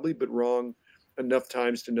mostly probably, but wrong enough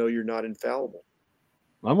times to know you're not infallible.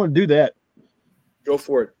 I'm going to do that. Go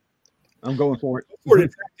for it. I'm going for it. In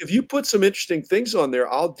fact, if you put some interesting things on there,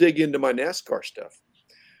 I'll dig into my NASCAR stuff.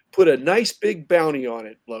 Put a nice big bounty on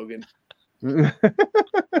it, Logan. You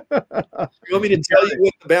want me to tell you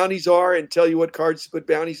what the bounties are and tell you what cards to put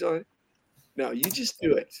bounties on? No, you just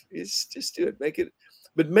do it. Just do it. Make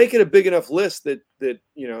it a big enough list that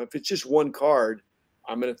if it's just one card,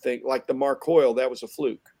 I'm going to think like the Mark Hoyle, that was a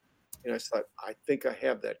fluke. And I thought, I think I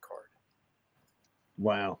have that card.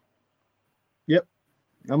 Wow. Yep.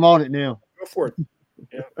 I'm on it now. Go for it.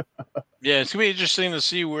 Yeah. Yeah, it's going to be interesting to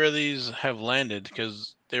see where these have landed,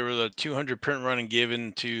 because they were the 200 print run and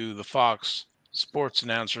given to the Fox sports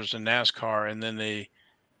announcers in NASCAR, and then they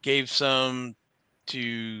gave some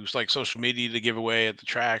to like social media to give away at the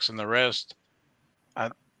tracks, and the rest,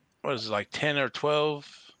 what is it, like 10 or 12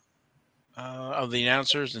 of the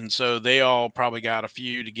announcers, and so they all probably got a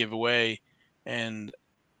few to give away, and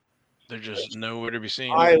they're just nowhere to be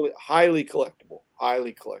seen. Highly collectible,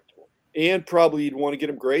 and probably you'd want to get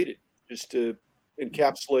them graded just to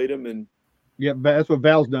encapsulate them. And yeah, that's what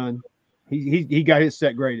Val's done. He got his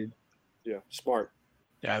set graded. Yeah, smart.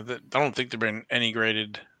 Yeah, I don't think they've been any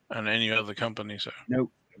graded on any other company. So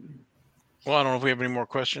nope. Well, I don't know if we have any more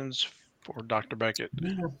questions for Dr. Beckett.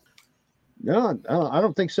 No, I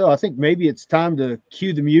don't think so. I think maybe it's time to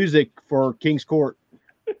cue the music for King's Court.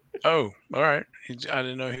 Oh, all right. I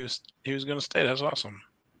didn't know he was going to stay. That's awesome.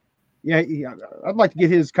 Yeah, I'd like to get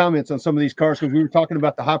his comments on some of these cards, because we were talking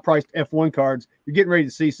about the high-priced F1 cards. You're getting ready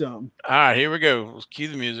to see some. All right, here we go. Let's cue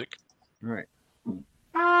the music. All right.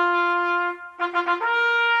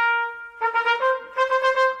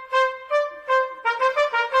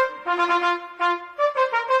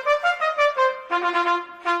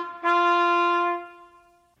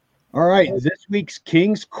 All right, this week's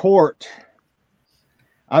King's Court.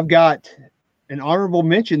 I've got an honorable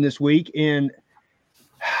mention this week, and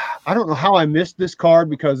I don't know how I missed this card,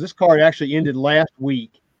 because this card actually ended last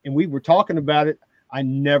week, and we were talking about it. I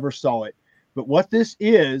never saw it. But what this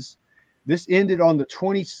ended on the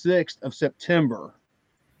 26th of September,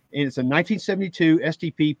 and it's a 1972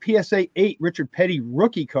 STP PSA 8 Richard Petty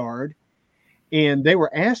rookie card, and they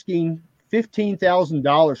were asking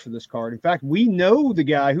 $15,000 for this card. In fact, we know the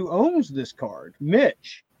guy who owns this card,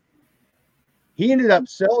 Mitch. He ended up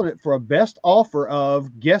selling it for a best offer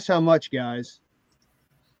of, guess how much, guys?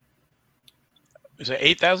 Is it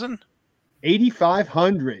 8,000?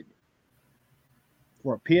 8,500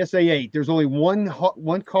 for a PSA 8. There's only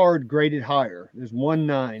one card graded higher. There's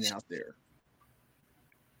 1.9 out there.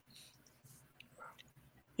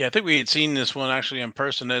 Yeah, I think we had seen this one actually in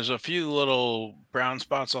person. There's a few little brown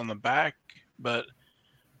spots on the back, but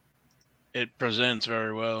it presents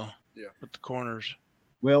very well with the corners.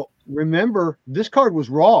 Well, remember, this card was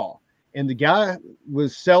raw, and the guy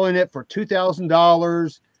was selling it for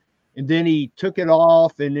 $2,000, and then he took it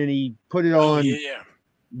off, and then he put it on. Yeah.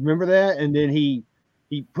 Remember that? And then he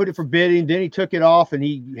put it for bidding. Then he took it off, and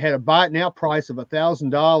he had a buy it now price of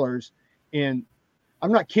 $1,000. And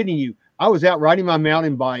I'm not kidding you. I was out riding my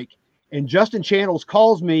mountain bike, and Justin Channels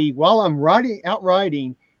calls me while I'm out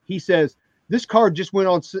riding. He says, "This card just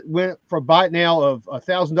went for a buy it now of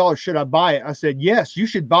 $1,000. Should I buy it?" I said, "Yes, you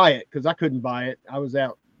should buy it," because I couldn't buy it. I was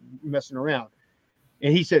out messing around.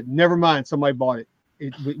 And he said, "Never mind. Somebody bought it.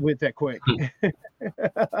 It went that quick."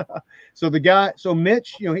 So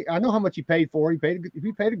Mitch, I know how much he paid for it.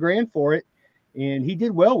 He paid $1,000 for it, and he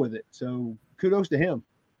did well with it. So kudos to him.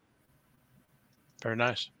 Very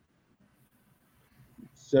nice.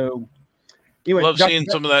 So anyway, love seeing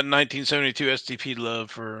some of that 1972 STP love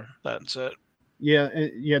for that set. Yeah,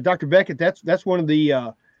 Dr. Beckett, that's one of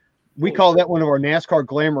the we call that one of our NASCAR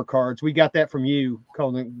glamour cards. We got that from you,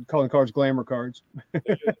 calling cards glamour cards.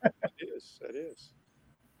 That is.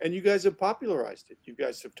 And you guys have popularized it. You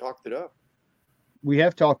guys have talked it up. We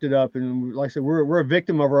have talked it up, and like I said, we're a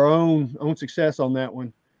victim of our own success on that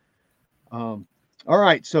one. All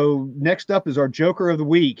right. So next up is our Joker of the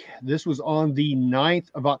Week. This was on the 9th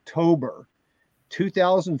of October,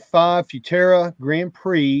 2005 Futera Grand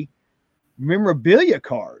Prix memorabilia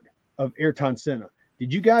card of Ayrton Senna.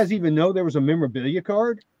 Did you guys even know there was a memorabilia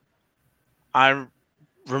card? I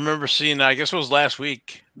remember seeing that. I guess it was last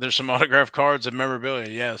week. There's some autograph cards and memorabilia.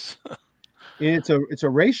 Yes. And it's a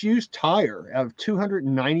race used tire out of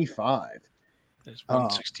 295. It's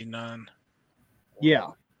 169. Yeah.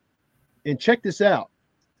 And check this out.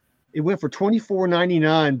 It went for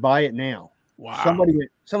 $24.99. Buy it now. Wow.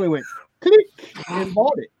 Somebody went click and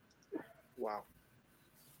bought it. Wow.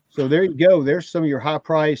 So there you go. There's some of your high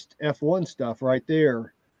priced F1 stuff right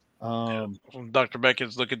there. Dr.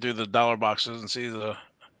 Beckett's looking through the dollar boxes and see the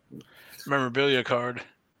memorabilia card.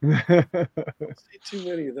 See too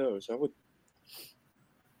many of those. I would.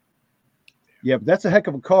 Yeah, but that's a heck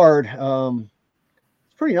of a card.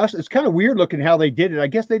 It's pretty nice. It's kind of weird looking how they did it. I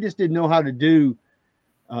guess they just didn't know how to do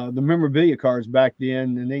the memorabilia cards back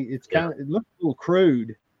then, and it looked a little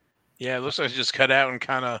crude. Yeah, it looks like it's just cut out and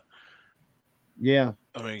kind of. Yeah.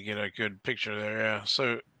 Let me get a good picture there. Yeah,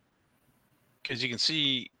 so because you can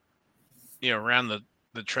see, around the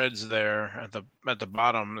treads there at the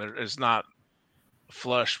bottom, it's not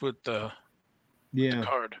flush with the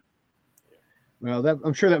card. Well,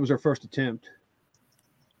 I'm sure that was our first attempt.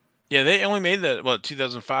 Yeah, they only made that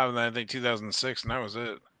 2005 and then I think 2006, and that was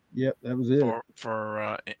it. Yep, that was it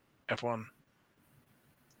for F1.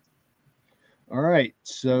 All right,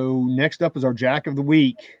 so next up is our Jack of the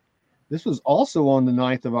Week. This was also on the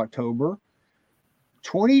 9th of October.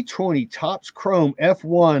 2020 Topps Chrome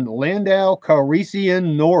F1 Landau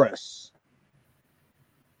Calrissian Norris.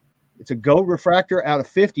 It's a gold refractor out of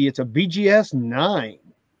 50. It's a BGS 9.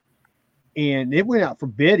 And it went out for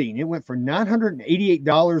bidding. It went for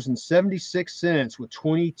 $988.76 with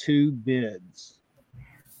 22 bids.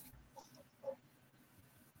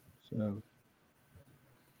 So,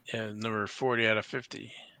 yeah, number 40 out of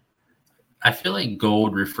 50. I feel like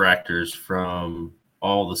gold refractors from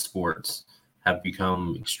all the sports have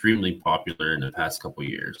become extremely popular in the past couple of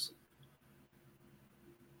years.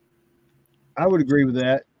 I would agree with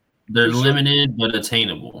that. They're limited but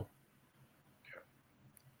attainable.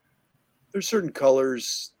 There's certain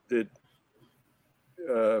colors that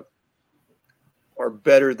are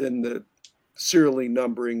better than the serially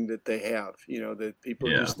numbering that they have, that people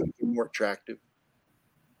just think are more attractive.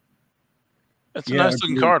 That's a nice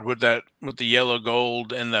looking card with the yellow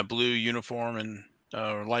gold and that blue uniform and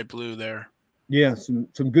light blue there. Yeah, some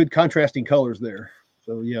good contrasting colors there.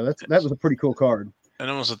 So yeah, that was a pretty cool card. And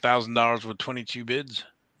almost $1,000 with 22 bids.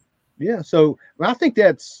 Yeah, so I think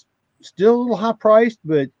that's still a little high priced,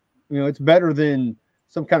 but it's better than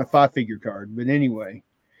some kind of 5-figure card. But anyway,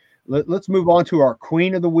 let's move on to our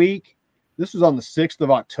Queen of the Week. This was on the 6th of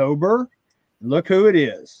October. Look who it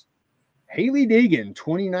is. Hailie Deegan,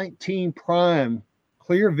 2019 Prime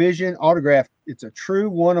Clear Vision autograph. It's a true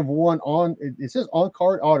one of one it says on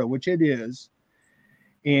card auto, which it is.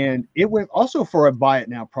 And it went also for a buy it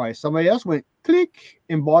now price. Somebody else went click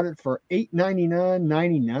and bought it for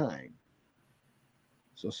 $899.99.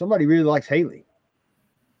 So somebody really likes Hailie.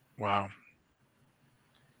 Wow.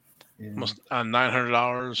 Almost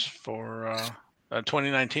 $900 for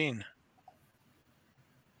 2019.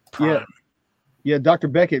 Prime. Yeah, Dr.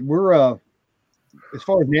 Beckett, we're as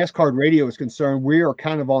far as NASCAR radio is concerned, we are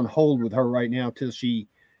kind of on hold with her right now till she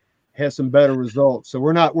has some better results. So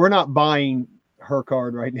we're not buying her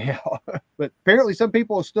card right now. But apparently some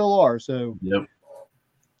people still are. So yep.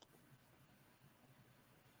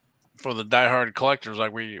 For the diehard collectors,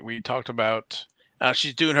 like we talked about,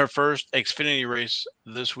 she's doing her first Xfinity race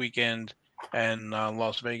this weekend in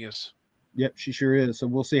Las Vegas. Yep, she sure is. So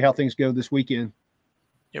we'll see how things go this weekend.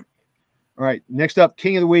 Yep. All right, next up,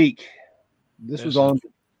 King of the Week. This was on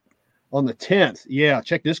the 10th. Yeah,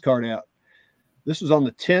 check this card out. This was on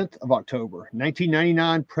the 10th of October,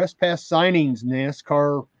 1999 Press Pass Signings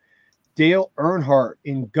NASCAR Dale Earnhardt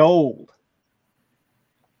in gold.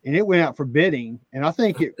 And it went out for bidding, and I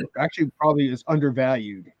think it actually probably is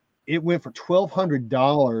undervalued. It went for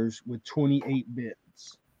 $1,200 with 28 bids.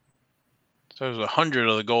 So there's 100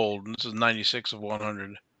 of the gold, and this is 96 of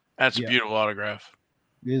 100. That's a beautiful autograph.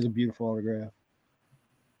 It is a beautiful autograph.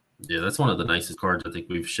 Yeah, that's one of the nicest cards I think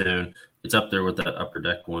we've shown. It's up there with that Upper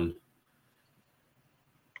Deck one.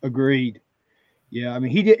 Agreed. Yeah, I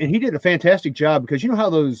mean he did a fantastic job because you know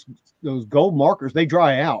how those gold markers, they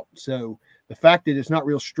dry out. So the fact that it's not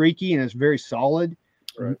real streaky and it's very solid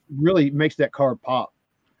really makes that card pop.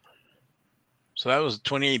 So that was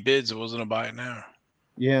 28 bids. It wasn't a buy it now.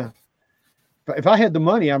 Yeah. If I had the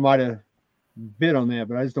money, I might have bid on that,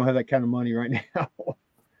 but I just don't have that kind of money right now.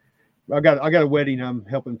 I got a wedding I'm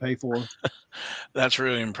helping pay for. That's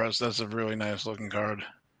really impressive. That's a really nice looking card.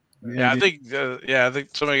 And Yeah, I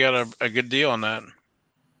think somebody got a good deal on that.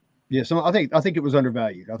 Yeah, so I think it was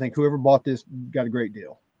undervalued. I think whoever bought this got a great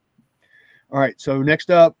deal. All right, so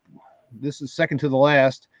next up, this is second to the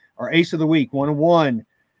last. Our ace of the week, 1-of-1,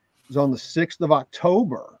 is on the 6th of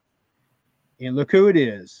October. And look who it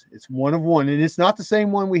is. It's 1-of-1. And it's not the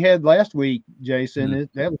same one we had last week, Jason.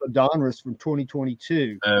 That was a Donruss from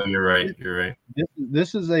 2022. Oh, you're right. You're right.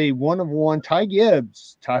 This is a 1-of-1 Ty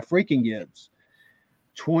Gibbs,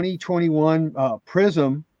 2021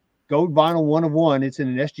 Prism Gold Vinyl 1-of-1. It's in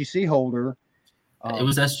an SGC holder. It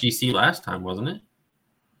was SGC last time, wasn't it?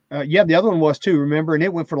 Yeah, the other one was too, remember? And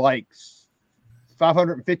it went for like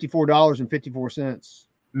 $554.54.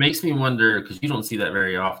 Makes me wonder, because you don't see that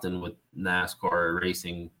very often with NASCAR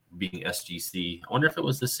racing being SGC. I wonder if it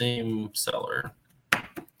was the same seller.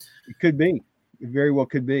 It could be. It very well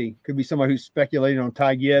could be. Could be somebody who's speculating on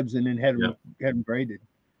Ty Gibbs and then had him graded.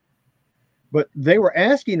 But they were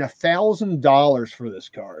asking $1,000 for this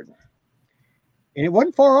card. And it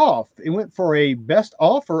wasn't far off. It went for a best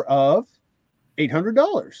offer of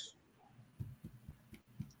 $800.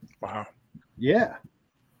 Wow. Yeah.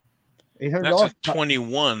 $800. That's a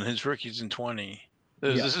 21. His rookie's in 20.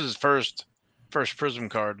 This is his first Prism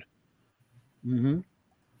card. Mm-hmm.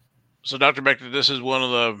 So Dr. Becker, this is one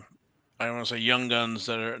of the, I don't want to say young guns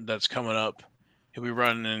that's coming up. He'll be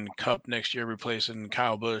running in Cup next year, replacing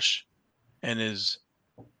Kyle Busch and his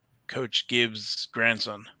Coach Gibbs'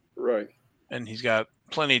 grandson. Right. And he's got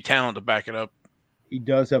plenty of talent to back it up. He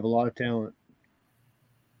does have a lot of talent.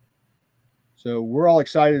 So we're all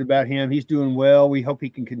excited about him. He's doing well. We hope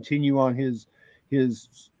he can continue on his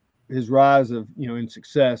rise of, in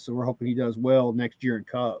success. So we're hoping he does well next year in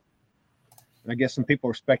Cup. And I guess some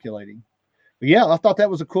people are speculating. But yeah, I thought that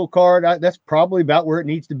was a cool card. That's probably about where it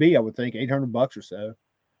needs to be, I would think, $800 or so.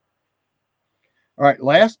 All right,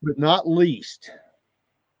 last but not least,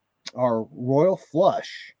 our Royal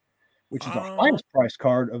Flush, which is the highest price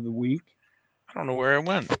card of the week. I don't know where it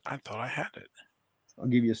went. I thought I had it. I'll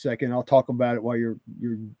give you a second. I'll talk about it while you're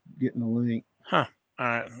getting the link. Huh. All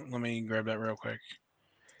right. Let me grab that real quick.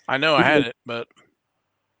 I know I had it, but.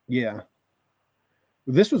 Yeah.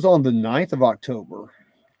 This was on the 9th of October,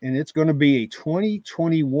 and it's going to be a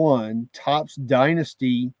 2021 Topps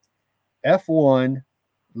Dynasty F1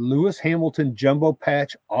 Lewis Hamilton Jumbo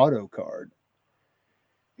Patch Auto card.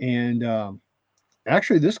 And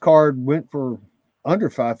actually, this card went for under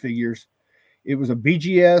 5 figures. It was a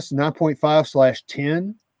BGS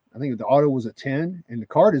 9.5/10. I think the auto was a 10, and the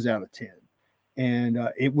card is out of 10. And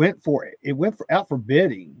it went out for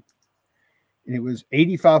bidding, and it was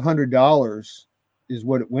 $8,500 is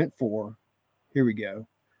what it went for. Here we go.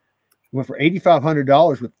 It went for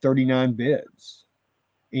 $8,500 with 39 bids.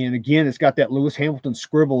 And again, it's got that Lewis Hamilton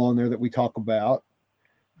scribble on there that we talk about.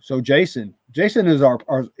 So Jason is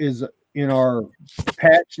is in our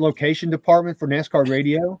patch location department for NASCAR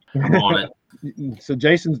Radio. I'm on it. So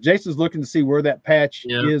Jason's looking to see where that patch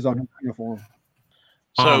is on his uniform.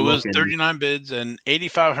 So it was 39 bids and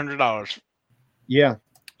 $8,500. Yeah.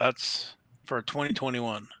 That's for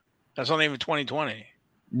 2021. That's not even 2020.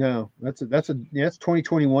 No, that's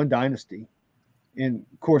 2021 Dynasty. And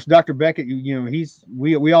of course, Dr. Beckett,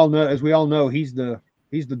 we all know he's the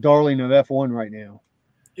darling of F1 right now.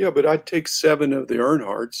 Yeah, but I'd take 7 of the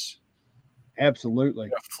Earnhardts. Absolutely.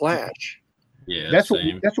 A flash. Yeah, that's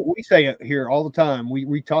what we say here all the time.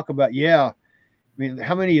 We talk about I mean,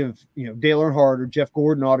 how many of Dale Earnhardt or Jeff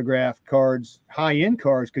Gordon autographed cards, high-end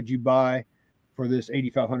cards, could you buy for this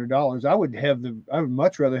 $8,500? I would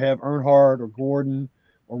much rather have Earnhardt or Gordon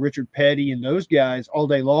or Richard Petty and those guys all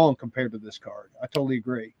day long compared to this card. I totally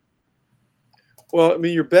agree. Well, I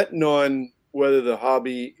mean, you're betting on whether the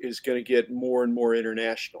hobby is going to get more and more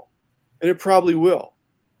international, and it probably will.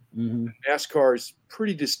 Mm-hmm. NASCAR is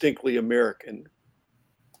pretty distinctly American,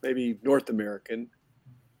 maybe North American.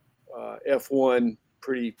 F1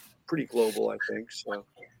 pretty global, I think. So,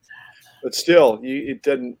 but still, it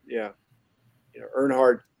doesn't. Yeah,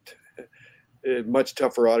 Earnhardt, much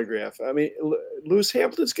tougher autograph. I mean, Lewis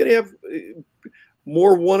Hamilton's going to have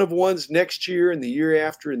more 1-of-1s next year and the year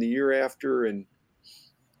after and the year after, and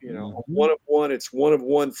 1-of-1. It's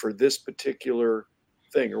 1-of-1 for this particular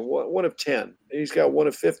thing, or 1-of-10. And he's got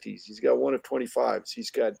 1-of-50s. He's got 1-of-25s.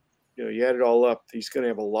 He's got, you add it all up, he's going to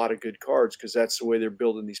have a lot of good cards because that's the way they're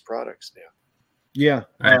building these products now. Yeah.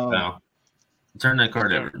 All right, now turn that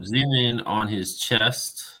card over. Zoom in on his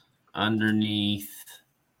chest underneath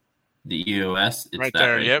the EOS. It's right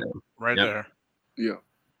there. Yep. Right there. Yeah.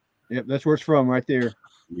 Yep. That's where it's from, right there.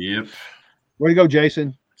 Yep. Way to go,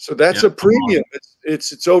 Jason. So that's Yep, a premium.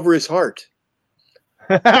 It's over his heart.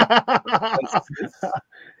 It's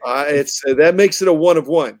that makes it a 1 of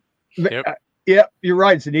 1. Yep. Yeah, you're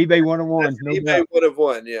right. It's an eBay 101. That's an No eBay doubt. 1 of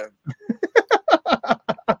 1. Yeah.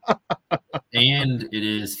 And it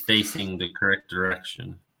is facing the correct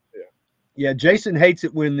direction. Yeah, Jason hates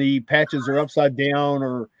it when the patches are upside down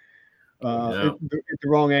or Yep. at the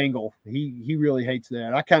wrong angle. He really hates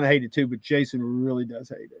that. I kind of hate it too, but Jason really does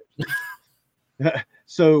hate it.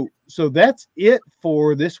 So that's it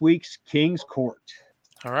for this week's King's Court.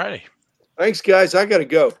 All righty. Thanks, guys. I got to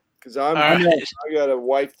go because All right. I got a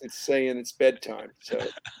wife that's saying it's bedtime. So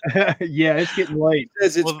Yeah, it's getting late.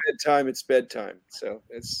 says it's Well- bedtime. It's bedtime. So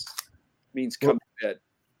it's means come to bed.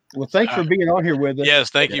 Well, thanks for being on here with us. Yes,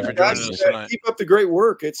 thank you for joining Guys, us tonight. keep up the great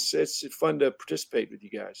work. It's fun to participate with you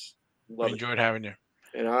guys. We Love it. enjoyed having you.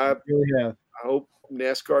 And I Really have. hope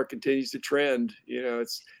NASCAR continues to trend. You know,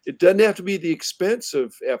 it doesn't have to be the expense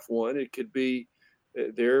of F1. It could be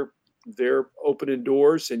they're opening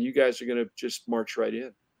doors, and you guys are going to just march right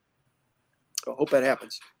in. I hope that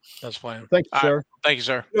happens. That's fine. Thank you, All sir. Thank you,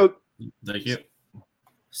 sir. You know, Thank you.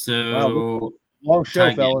 So Long show,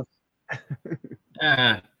 Ty fellas.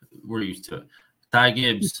 we're used to it. Ty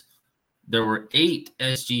Gibbs, there were 8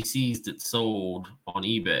 SGCs that sold on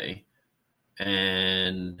eBay,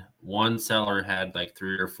 and one seller had like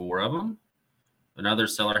 3 or 4 of them. Another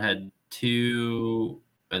seller had 2,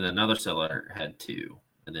 and another seller had 2.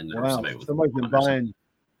 And then there was Wow, somebody with somebody's been 1 or something. buying.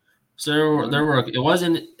 So there were. It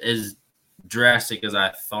wasn't as drastic as I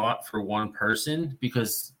thought for one person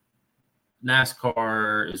because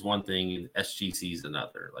NASCAR is one thing and SGC is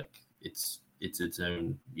another. Like it's its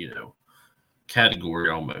own category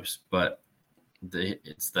almost, but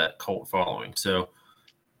it's that cult following. So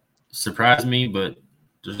surprised me, but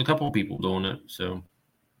there's a couple of people doing it. So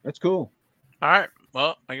That's cool. All right.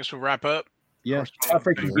 Well, I guess we'll wrap up. Yeah. Thank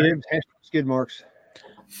Freaking Gibbs, skid marks.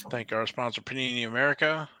 Thank our sponsor, Panini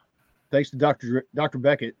America. Thanks to Dr.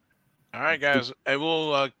 Beckett. All right, guys. I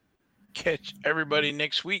will catch everybody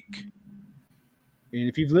next week. And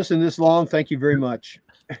if you've listened this long, thank you very much.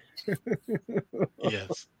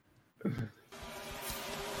 Yes.